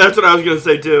 That's what I was gonna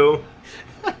say too.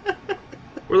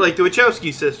 We're like the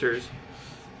Wachowski sisters.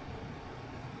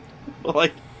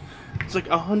 Like, it's like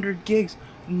 100 gigs.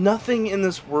 Nothing in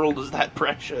this world is that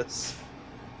precious.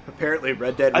 Apparently,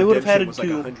 Red Dead I would have Redemption had was to like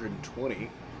do- 120.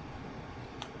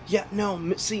 Yeah,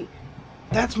 no, see,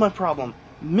 that's my problem.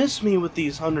 Miss me with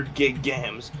these 100 gig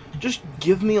games. Just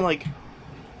give me, like,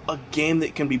 a game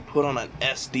that can be put on an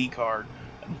SD card.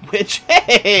 Which,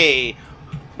 hey!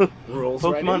 Rolls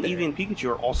right in Pokemon there. Eevee and Pikachu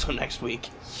are also next week.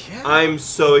 Yeah. I'm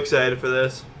so excited for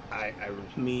this.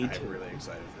 Me I'm too. really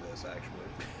excited for this,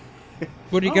 actually.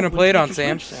 What are you Oh, gonna play it did on, you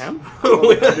Sam? switch, Sam?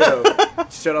 Oh, no.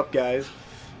 Shut up, guys.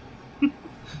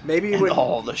 Maybe And when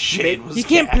all the shade was You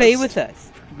can't play cast. with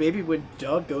us. maybe when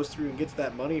Doug goes through and gets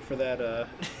that money for that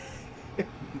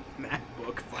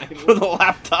MacBook finally. For the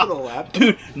laptop. For the laptop.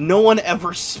 Dude, no one ever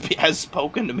has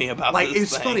spoken to me about Like, this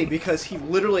it's thing. funny because he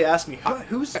literally asked me,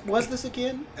 whose was this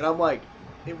again? And I'm like,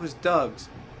 it was Doug's.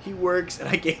 He works, and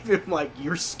I gave him, like,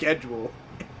 your schedule.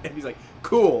 And he's like,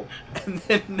 cool. And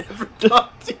then never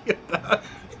talked to you about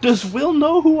it. Does Will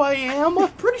know who I am? I'm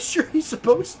pretty sure he's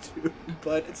supposed to.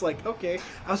 But it's like, okay.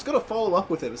 I was going to follow up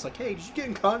with him. It's like, hey, did you get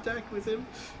in contact with him?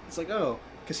 It's like, oh.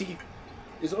 Because he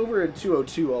is over in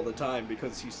 202 all the time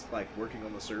because he's, like, working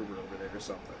on the server over there or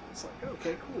something. It's like,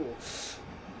 okay, cool.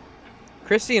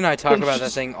 Christy and I talk about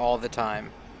that thing all the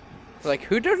time. Like,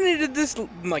 who donated this,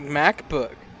 like,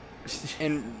 MacBook?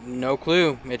 And no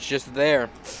clue. It's just there.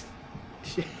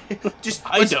 Just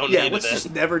I let's- donated yeah, let's it.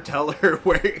 just never tell her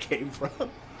where it came from.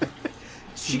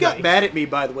 She got Nice. mad at me,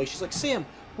 by the way. She's like, Sam,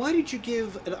 why did you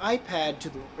give an iPad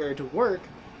to work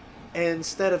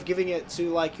instead of giving it to,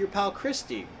 like, your pal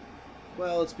Christy?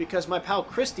 Well, it's because my pal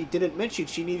Christy didn't mention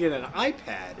she needed an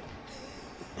iPad.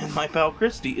 And my pal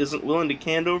Christy isn't willing to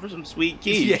hand over some sweet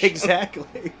quiche. Yeah,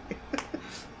 exactly.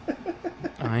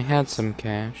 I had some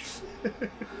cash.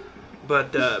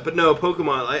 But no,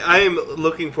 Pokemon. I am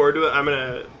looking forward to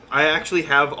it. I actually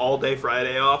have all day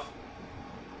Friday off.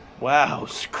 Wow,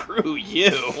 screw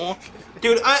you.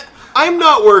 Dude, I'm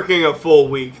not working a full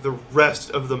week the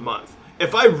rest of the month.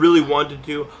 If I really wanted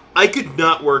to, I could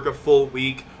not work a full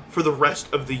week for the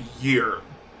rest of the year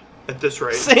at this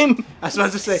rate. Same. I was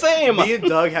about to say, Same. me and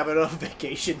Doug have enough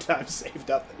vacation time saved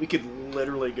up that we could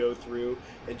literally go through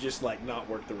and just, like, not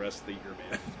work the rest of the year,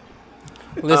 man.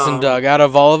 Listen, Doug, out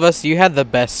of all of us, you had the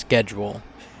best schedule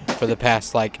for the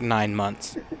past, 9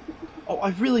 months. Oh, I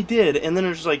really did. And then it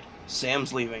was like,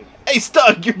 Sam's leaving. Hey,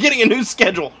 Doug, you're getting a new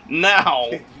schedule now.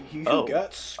 You Oh.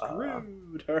 got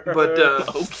screwed.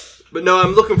 But no,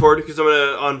 I'm looking forward to it because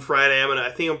on Friday,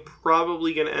 I think I'm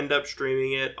probably gonna end up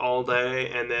streaming it all day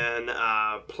and then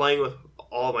playing with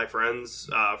all my friends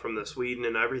from the Sweden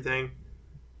and everything.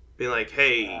 Being like,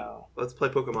 hey, Wow. let's play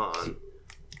Pokemon.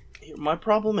 My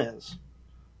problem is,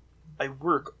 I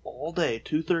work all day,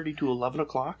 2:30 to 11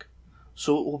 o'clock,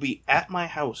 so it will be at my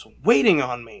house waiting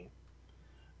on me.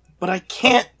 But I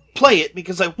can't play it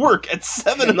because I work at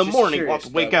 7 in the Just morning. curious, I'll have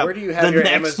to wake Doug, up where do you have the your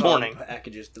next Amazon morning.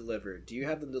 packages delivered? Do you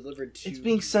have them delivered to... It's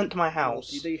being sent to my Well, house.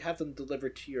 do you have them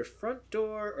delivered to your front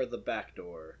door or the back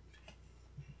door?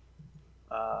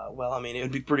 Well, I mean, it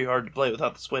would be pretty hard to play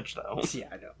without the Switch, though. Yeah,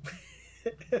 I know.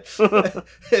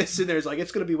 Sitting there, it's like,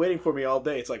 it's going to be waiting for me all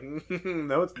day. It's like,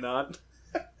 no, it's not.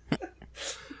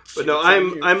 But no,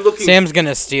 I'm looking. Sam's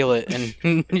gonna steal it,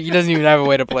 and he doesn't even have a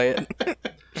way to play it.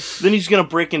 Then he's gonna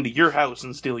break into your house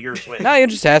and steal your Switch. No, you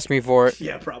just ask me for it.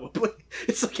 Yeah, probably.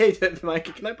 It's like, hey,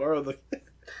 Mike, can I borrow the...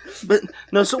 But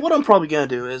no, so what I'm probably gonna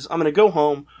do is I'm gonna go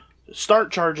home,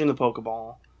 start charging the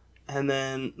Pokeball, and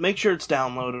then make sure it's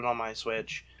downloaded on my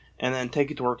Switch, and then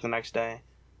take it to work the next day.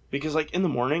 Because in the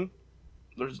morning,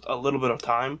 there's a little bit of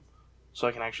time, so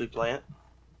I can actually play it.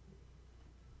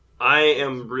 I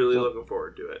am really looking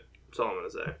forward to it. That's all I'm gonna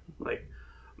say. Like,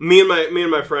 me and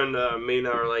my friend Mina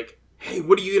are like, hey,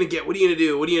 what are you gonna get? What are you gonna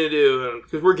do? What are you gonna do?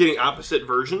 Because we're getting opposite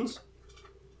versions.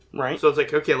 Right? So it's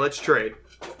like, okay, let's trade.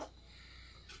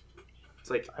 It's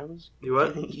like, I was you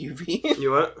what? getting Eevee. You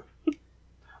what?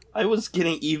 I was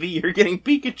getting Eevee, you're getting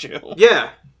Pikachu. Yeah.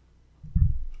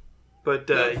 But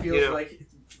Doug feels you know, like...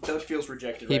 Doug feels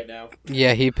rejected He- right now.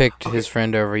 Yeah, he picked his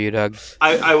friend over you, Doug.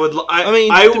 I would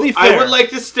to be fair- would like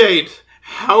to state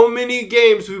how many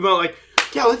games we've been like,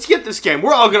 yeah, let's get this game.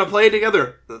 We're all gonna play it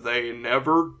together. They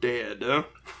never did.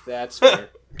 That's fair.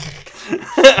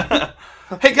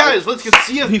 Hey guys, let's get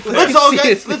Sea of fair. let's all Sea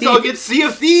of get Sea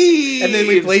of Thieves. And then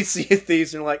we played Sea of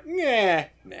Thieves and we're like, nah.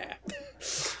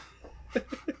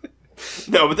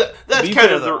 No, but that's Be kind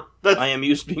fair, of though, the I am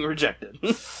used to being rejected.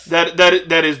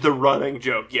 that is the running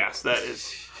joke. Yes, that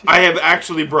is. I have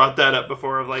actually brought that up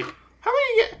before. Of like, how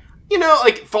many?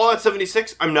 Like Fallout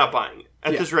 76. I'm not buying it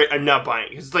at this rate. I'm not buying it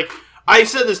because it's like I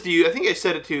said this to you. I think I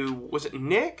said it to was it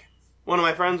Nick, one of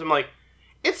my friends. I'm like,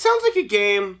 it sounds like a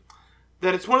game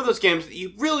that it's one of those games that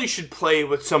you really should play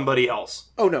with somebody else.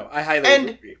 Oh, no, I highly And-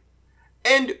 agree.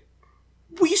 And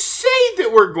we say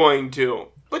that we're going to,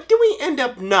 but then we end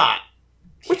up not.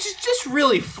 Which is just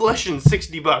really flushing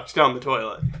 $60 down the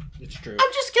toilet. It's true.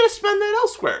 I'm just gonna spend that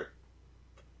elsewhere.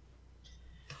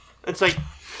 It's like,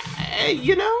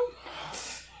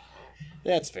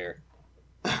 That's fair.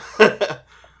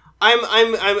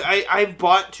 I've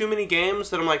bought too many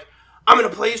games that I'm like, I'm gonna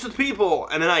play this with people,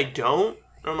 and then I don't.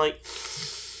 And I'm like,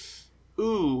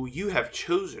 ooh, you have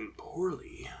chosen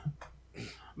poorly.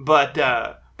 But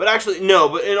actually, no.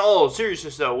 But in all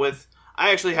seriousness, though, I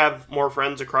actually have more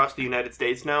friends across the United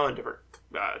States now in different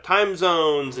time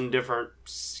zones and different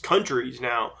countries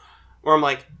now, where I'm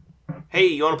like, hey,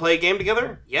 you want to play a game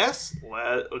together? Yes?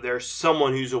 Well, there's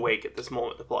someone who's awake at this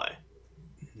moment to play.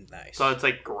 Nice. So it's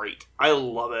like, great. I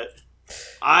love it.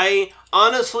 I,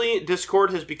 honestly, Discord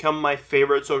has become my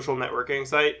favorite social networking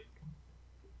site.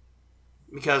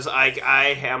 Because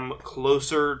I am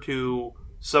closer to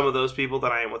some of those people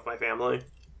than I am with my family.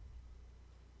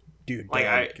 Dude,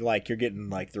 Like, Doug, you're getting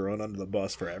thrown under the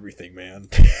bus for everything, man.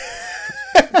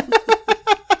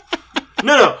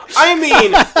 No. I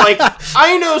mean,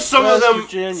 I know some of them.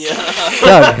 Virginia.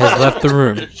 Doug has left the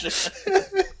room.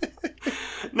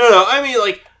 No. I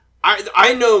mean,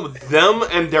 I know them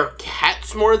and their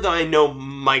cats more than I know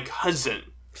my cousin.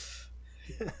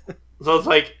 So it's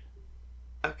like,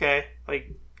 okay,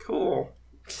 cool.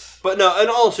 But no, in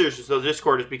all seriousness, though,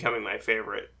 Discord is becoming my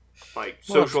favorite,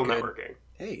 social that's good. networking.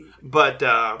 Hey, But,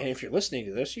 and if you're listening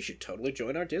to this, you should totally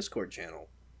join our Discord channel.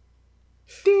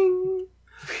 ding.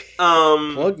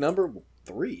 Plug number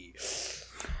 3.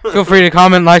 Feel free to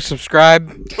comment, like, subscribe.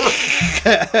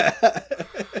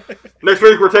 Next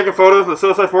week we're taking photos of the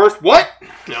Suicide Forest. What?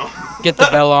 No. Get the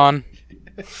bell on.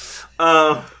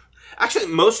 Actually,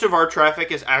 most of our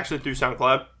traffic is actually through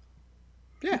SoundCloud.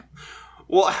 Yeah.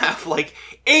 We'll have like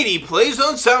 80 plays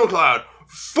on SoundCloud,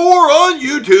 4 on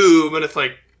YouTube, and it's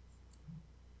like,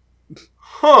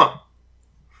 huh.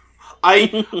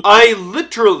 I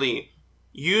literally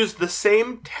use the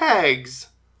same tags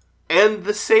and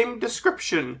the same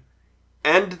description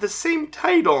and the same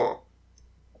title.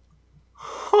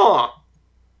 Huh.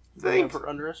 Thanks. Never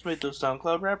underestimate those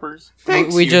SoundCloud rappers.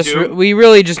 Thanks, we YouTube. we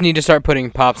really just need to start putting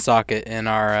Pop Socket in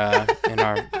our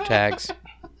tags.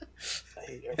 I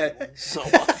hate everyone so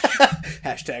much.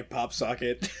 Hashtag pop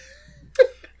socket.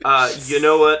 You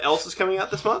know what else is coming out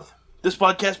this month? This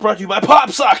podcast brought to you by Pop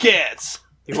Sockets.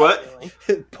 You what?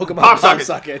 Pokemon Pop pop,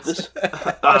 socket. sockets.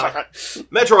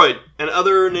 Metroid and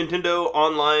other Nintendo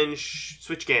online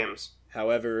Switch games.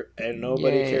 However, and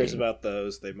nobody Yay. cares about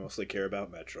those. They mostly care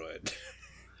about Metroid.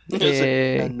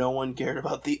 Yay. And no one cared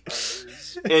about the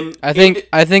others. And I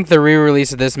think the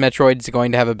re-release of this Metroid is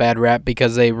going to have a bad rap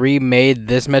because they remade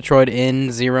this Metroid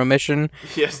in Zero Mission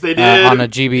yes, they did. on a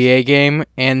GBA game,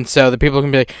 and so the people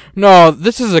can be like, "No,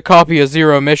 this is a copy of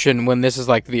Zero Mission," when this is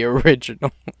like the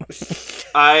original.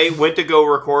 I went to go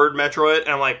record Metroid, and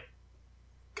I'm like,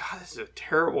 God, this is a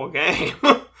terrible game.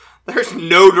 There's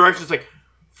no direction. It's like,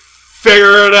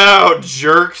 figure it out,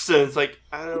 jerks. And it's like,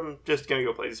 I'm just gonna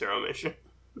go play Zero Mission.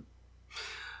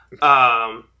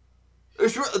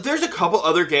 There's a couple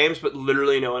other games, but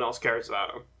literally no one else cares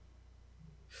about them.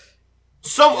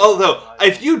 Although,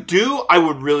 if you do, I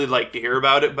would really like to hear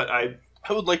about it, but I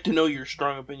would like to know your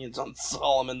strong opinions on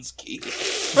Solomon's Key.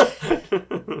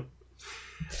 And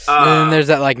then there's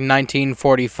that like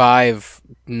 1945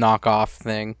 knockoff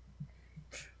thing.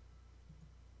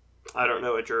 I don't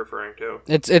know what you're referring to.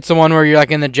 It's the one where you're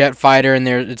like in the jet fighter and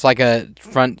it's like a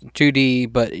front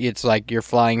 2D, but it's like you're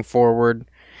flying forward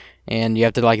and you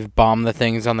have to like bomb the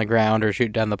things on the ground or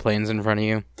shoot down the planes in front of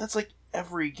you. That's like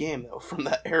every game though from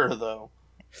that era though.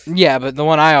 Yeah, but the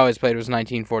one I always played was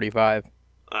 1945.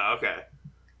 Okay.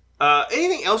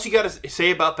 Anything else you got to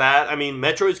say about that? I mean,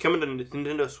 Metroid's coming to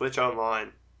Nintendo Switch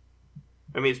Online.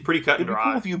 I mean, it's pretty cut and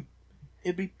dry.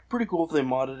 It'd be pretty cool if they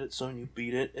modded it so when you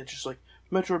beat it, it's just like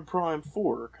Metroid Prime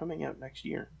 4 coming out next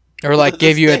year. Or like This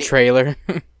give you a game. trailer.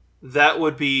 That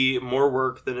would be more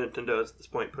work than Nintendo is at this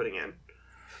point putting in.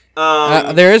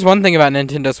 There is one thing about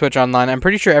Nintendo Switch Online. I'm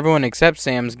pretty sure everyone except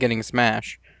Sam's getting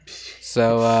Smash.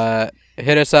 So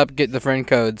hit us up, get the friend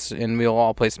codes, and we'll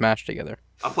all play Smash together.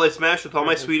 I'll play Smash with all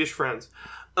my Swedish friends.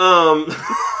 I'm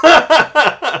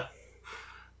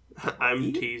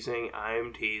teasing.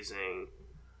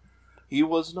 He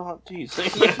was not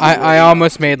teasing. I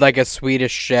almost made like a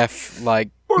Swedish chef like.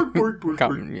 Bork, bork, bork, bork.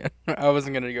 comment. I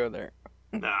wasn't gonna go there.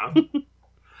 No.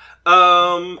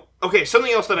 Okay,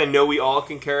 something else that I know we all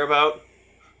can care about.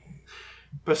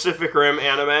 Pacific Rim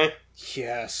anime.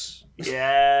 Yes.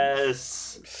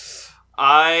 Yes.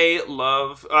 I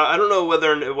love... I don't know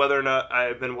whether or not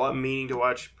I've been meaning to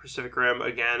watch Pacific Rim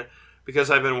again, because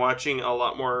I've been watching a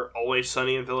lot more Always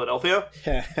Sunny in Philadelphia,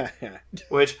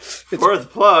 which, for the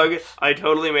plug, I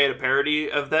totally made a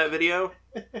parody of that video,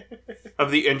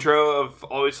 of the intro of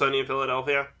Always Sunny in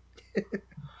Philadelphia.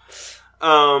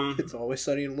 It's always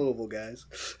sunny in Louisville, guys.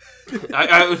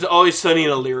 I was Always Sunny in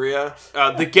Illyria.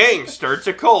 The gang starts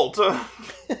a cult.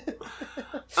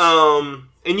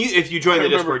 And if you join the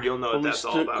Discord, you'll know what that's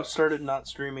all about. Started not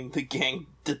streaming the Gang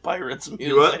the Pirates music.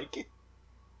 You what?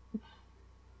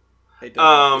 Hey,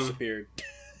 Doug disappeared.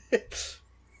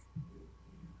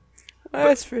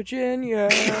 West Virginia.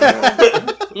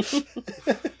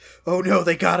 Oh no,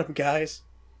 they got him, guys.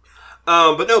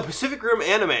 But no, Pacific Rim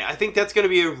anime. I think that's going to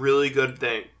be a really good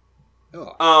thing.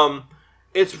 Oh.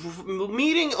 It's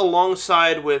meeting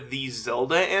alongside with the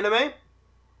Zelda anime,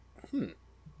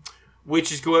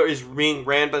 which is being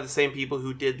ran by the same people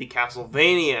who did the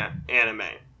Castlevania anime.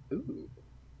 Ooh.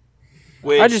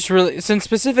 Which, Since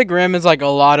Pacific Rim is like a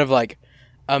lot of like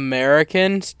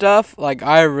American stuff, like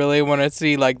I really want to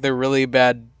see like the really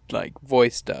bad like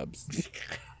voice dubs.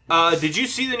 did you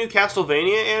see the new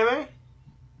Castlevania anime?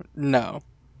 No.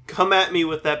 Come at me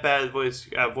with that bad voice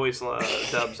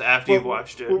dubs after you've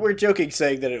watched it. We're joking,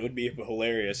 saying that it would be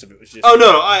hilarious if it was just. Oh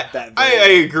no, that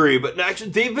I agree, but actually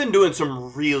they've been doing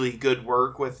some really good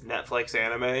work with Netflix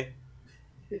anime.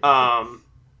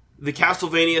 The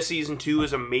Castlevania season 2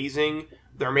 is amazing.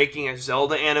 They're making a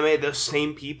Zelda anime. The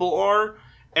same people are,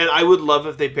 and I would love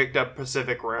if they picked up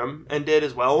Pacific Rim and did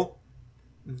as well.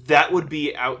 That would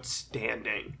be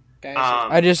outstanding. Guys,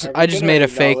 I just made a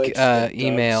fake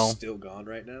email. Still gone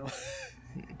right now.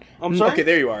 I'm sorry? Okay,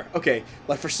 there you are. Okay,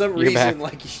 like for some You're reason,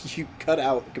 back. like you cut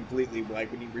out completely,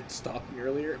 like when you were talking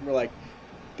earlier, and we're like,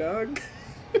 Doug.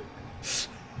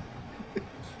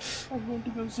 I want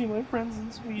to go see my friends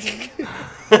in Sweden.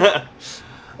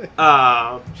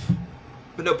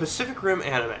 But no, Pacific Rim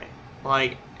anime.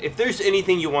 Like, if there's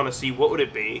anything you want to see, what would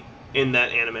it be in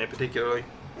that anime particularly?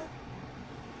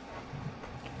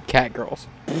 Cat girls.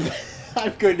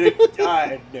 I'm going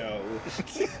to. No.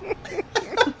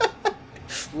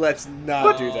 Let's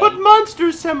not do that. But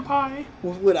Monsters, Senpai!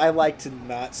 What would I like to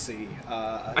not see?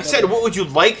 I said, what would you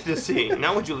like to see?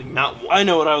 Not what you not want. I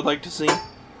know what I would like to see.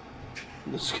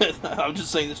 I'm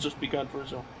just saying this just to be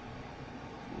controversial.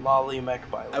 Lolly Mech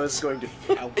Pilots. I was going to.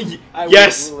 I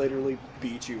Yes! would literally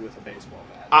beat you with a baseball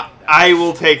bat. I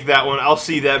will take that one. I'll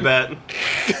see that bet.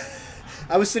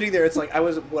 I was sitting there. It's like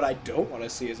What I don't want to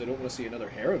see is I don't want to see another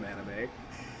harem anime.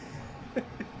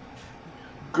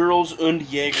 Girls und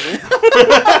Jaeger.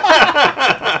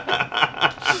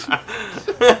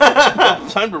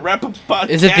 Time to wrap up the podcast.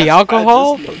 Is it the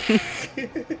alcohol?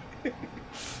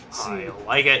 I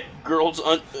like it. Girls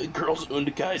und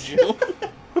Kaiju.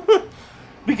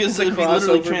 Because It's a it would be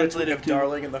literally crossover between translated of to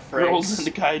Darling and the Girls Franks.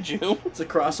 and Kaiju. It's a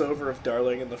crossover of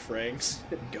Darling and the Franks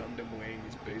and Gundam Wing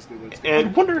is basically what it's I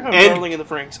And wonder how and- Darling and the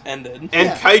Franks ended. and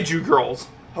Yeah. Kaiju Girls.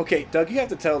 Okay, Doug, you have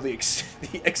to tell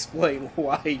explain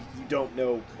why you don't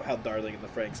know how Darling and the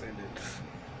Franks ended.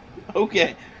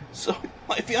 Okay, so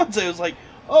my fiance was like,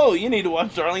 "Oh, you need to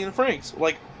watch Darling and the Franks."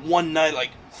 Like one night,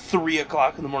 like 3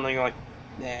 o'clock in the morning, I'm like,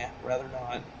 "Nah, rather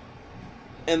not."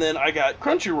 And then I got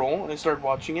Crunchyroll and I started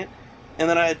watching it, and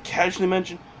then I had casually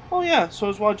mentioned, "Oh yeah, so I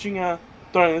was watching Darling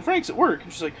and the Franks at work,"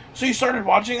 and she's like, "So you started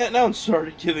watching that now?" And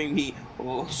started giving me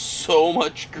so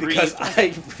much grief. Because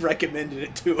I recommended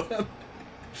it to him.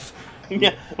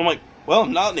 Yeah, I'm like, well,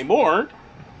 not anymore.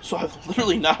 So I've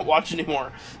literally not watched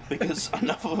anymore because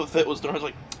enough of a fit was done. I was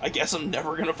like, I guess I'm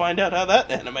never gonna find out how that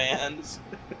anime ends.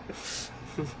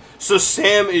 So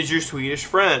Sam is your Swedish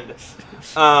friend.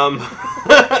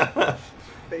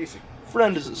 Basic.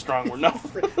 Friend is a strong word. No,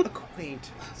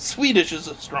 Acquaint. Swedish is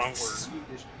a strong word.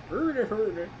 Swedish.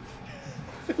 Herder.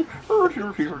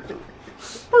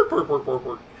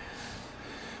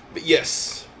 But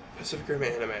yes, Pacific Rim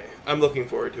anime. I'm looking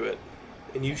forward to it.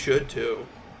 And you should too.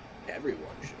 Everyone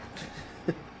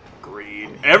should. Agreed.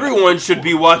 Everyone should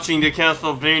be watching the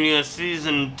Castlevania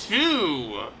Season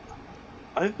 2.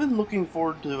 I've been looking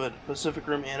forward to a Pacific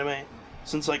Rim anime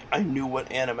since like I knew what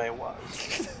anime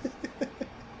was.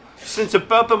 Since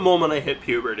about the moment I hit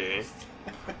puberty.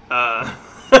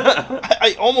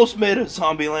 I almost made a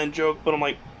Zombieland joke, but I'm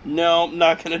like, no, I'm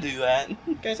not gonna do that.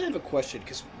 Guys, I have a question,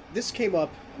 because this came up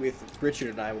with Richard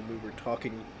and I when we were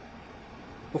talking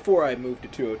before I moved to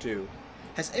 202.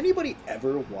 Has anybody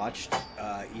ever watched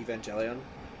Evangelion?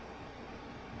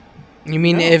 You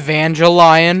mean No.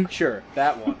 Evangelion? Sure,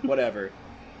 that one, whatever.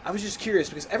 I was just curious,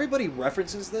 because everybody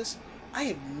references this. I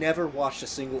have never watched a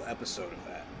single episode of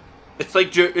that. It's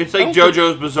like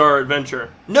JoJo's Bizarre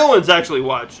Adventure. No one's actually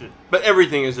watched it, but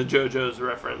everything is a JoJo's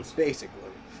reference. Basically.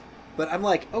 But I'm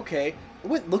like, okay, I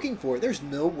went looking for it. There's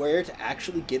nowhere to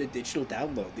actually get a digital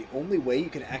download. The only way you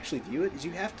can actually view it is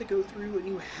you have to go through and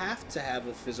you have to have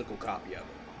a physical copy of it.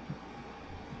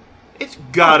 It's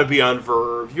gotta be on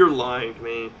Verve. You're lying to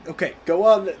me. Okay, go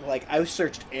on, like, I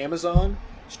searched Amazon,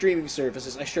 streaming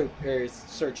services,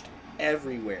 searched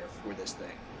everywhere for this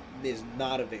thing. It is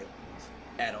not available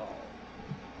at all.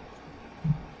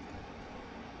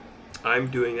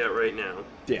 I'm doing that right now.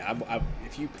 Yeah,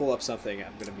 if you pull up something,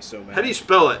 I'm gonna be so mad. How do you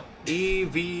spell it?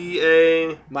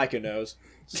 EVA. Micah knows.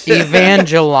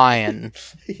 Evangelion.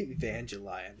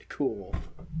 Evangelion. Cool.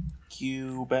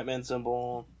 Q, Batman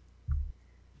symbol,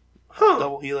 Huh.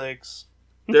 double helix.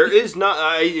 There is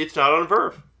not. It's not on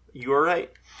Verve. You are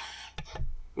right.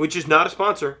 Which is not a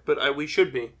sponsor, but we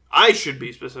should be. I should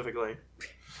be specifically.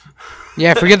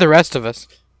 Yeah, forget the rest of us.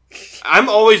 I'm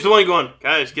always the one going,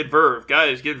 guys, get Verve.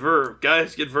 Guys, get Verve.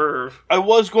 Guys, get Verve. I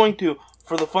was going to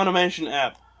for the Funimation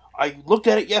app. I looked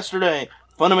at it yesterday.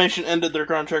 Funimation ended their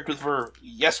contract with Verve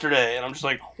yesterday, and I'm just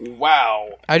like,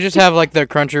 wow. I just have like the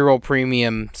Crunchyroll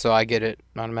Premium, so I get it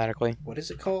automatically. What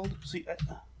is it called? See,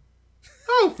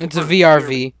 Oh, It's a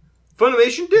VRV.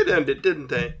 Funimation did end it, didn't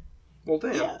they? Well,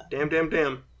 damn. Yeah.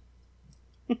 Damn.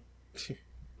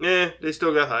 They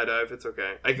still got High Dive. It's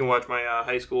okay. I can watch my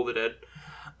High School of the Dead.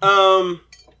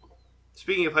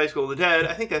 Speaking of High School of the Dead,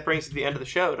 I think that brings us to the end of the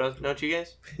show, don't you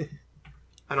guys?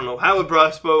 I don't know how it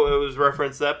was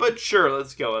referenced that, but sure,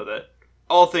 let's go with it.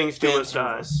 All things to us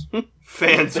die.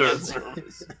 Fan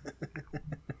service.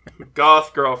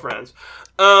 Goth girlfriends.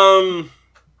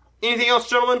 Anything else,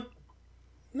 gentlemen?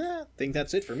 Nah, I think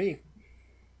that's it for me.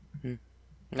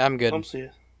 I'm good.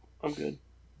 I'm good.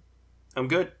 I'm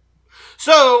good.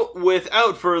 So,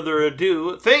 without further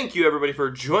ado, thank you everybody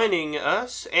for joining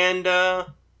us, and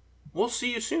we'll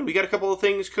see you soon. We got a couple of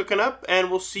things cooking up, and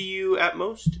we'll see you at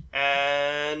most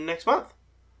next month.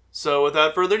 So,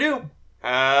 without further ado,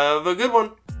 have a good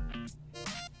one.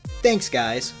 Thanks,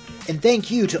 guys. And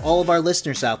thank you to all of our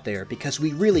listeners out there, because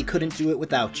we really couldn't do it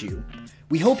without you.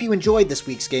 We hope you enjoyed this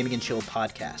week's Gaming and Chill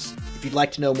podcast. If you'd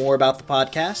like to know more about the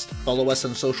podcast, follow us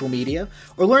on social media,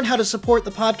 or learn how to support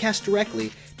the podcast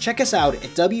directly, check us out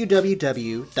at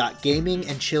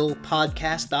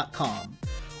www.gamingandchillpodcast.com.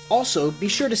 Also, be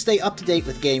sure to stay up to date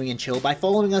with Gaming and Chill by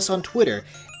following us on Twitter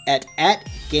at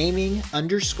gaming_in_chill.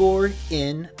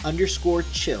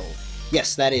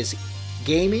 Yes, that is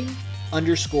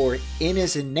gaming_in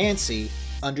as in Nancy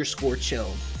 _chill.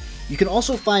 You can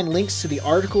also find links to the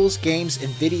articles, games,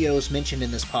 and videos mentioned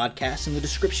in this podcast in the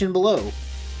description below.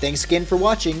 Thanks again for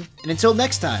watching, and until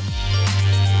next time.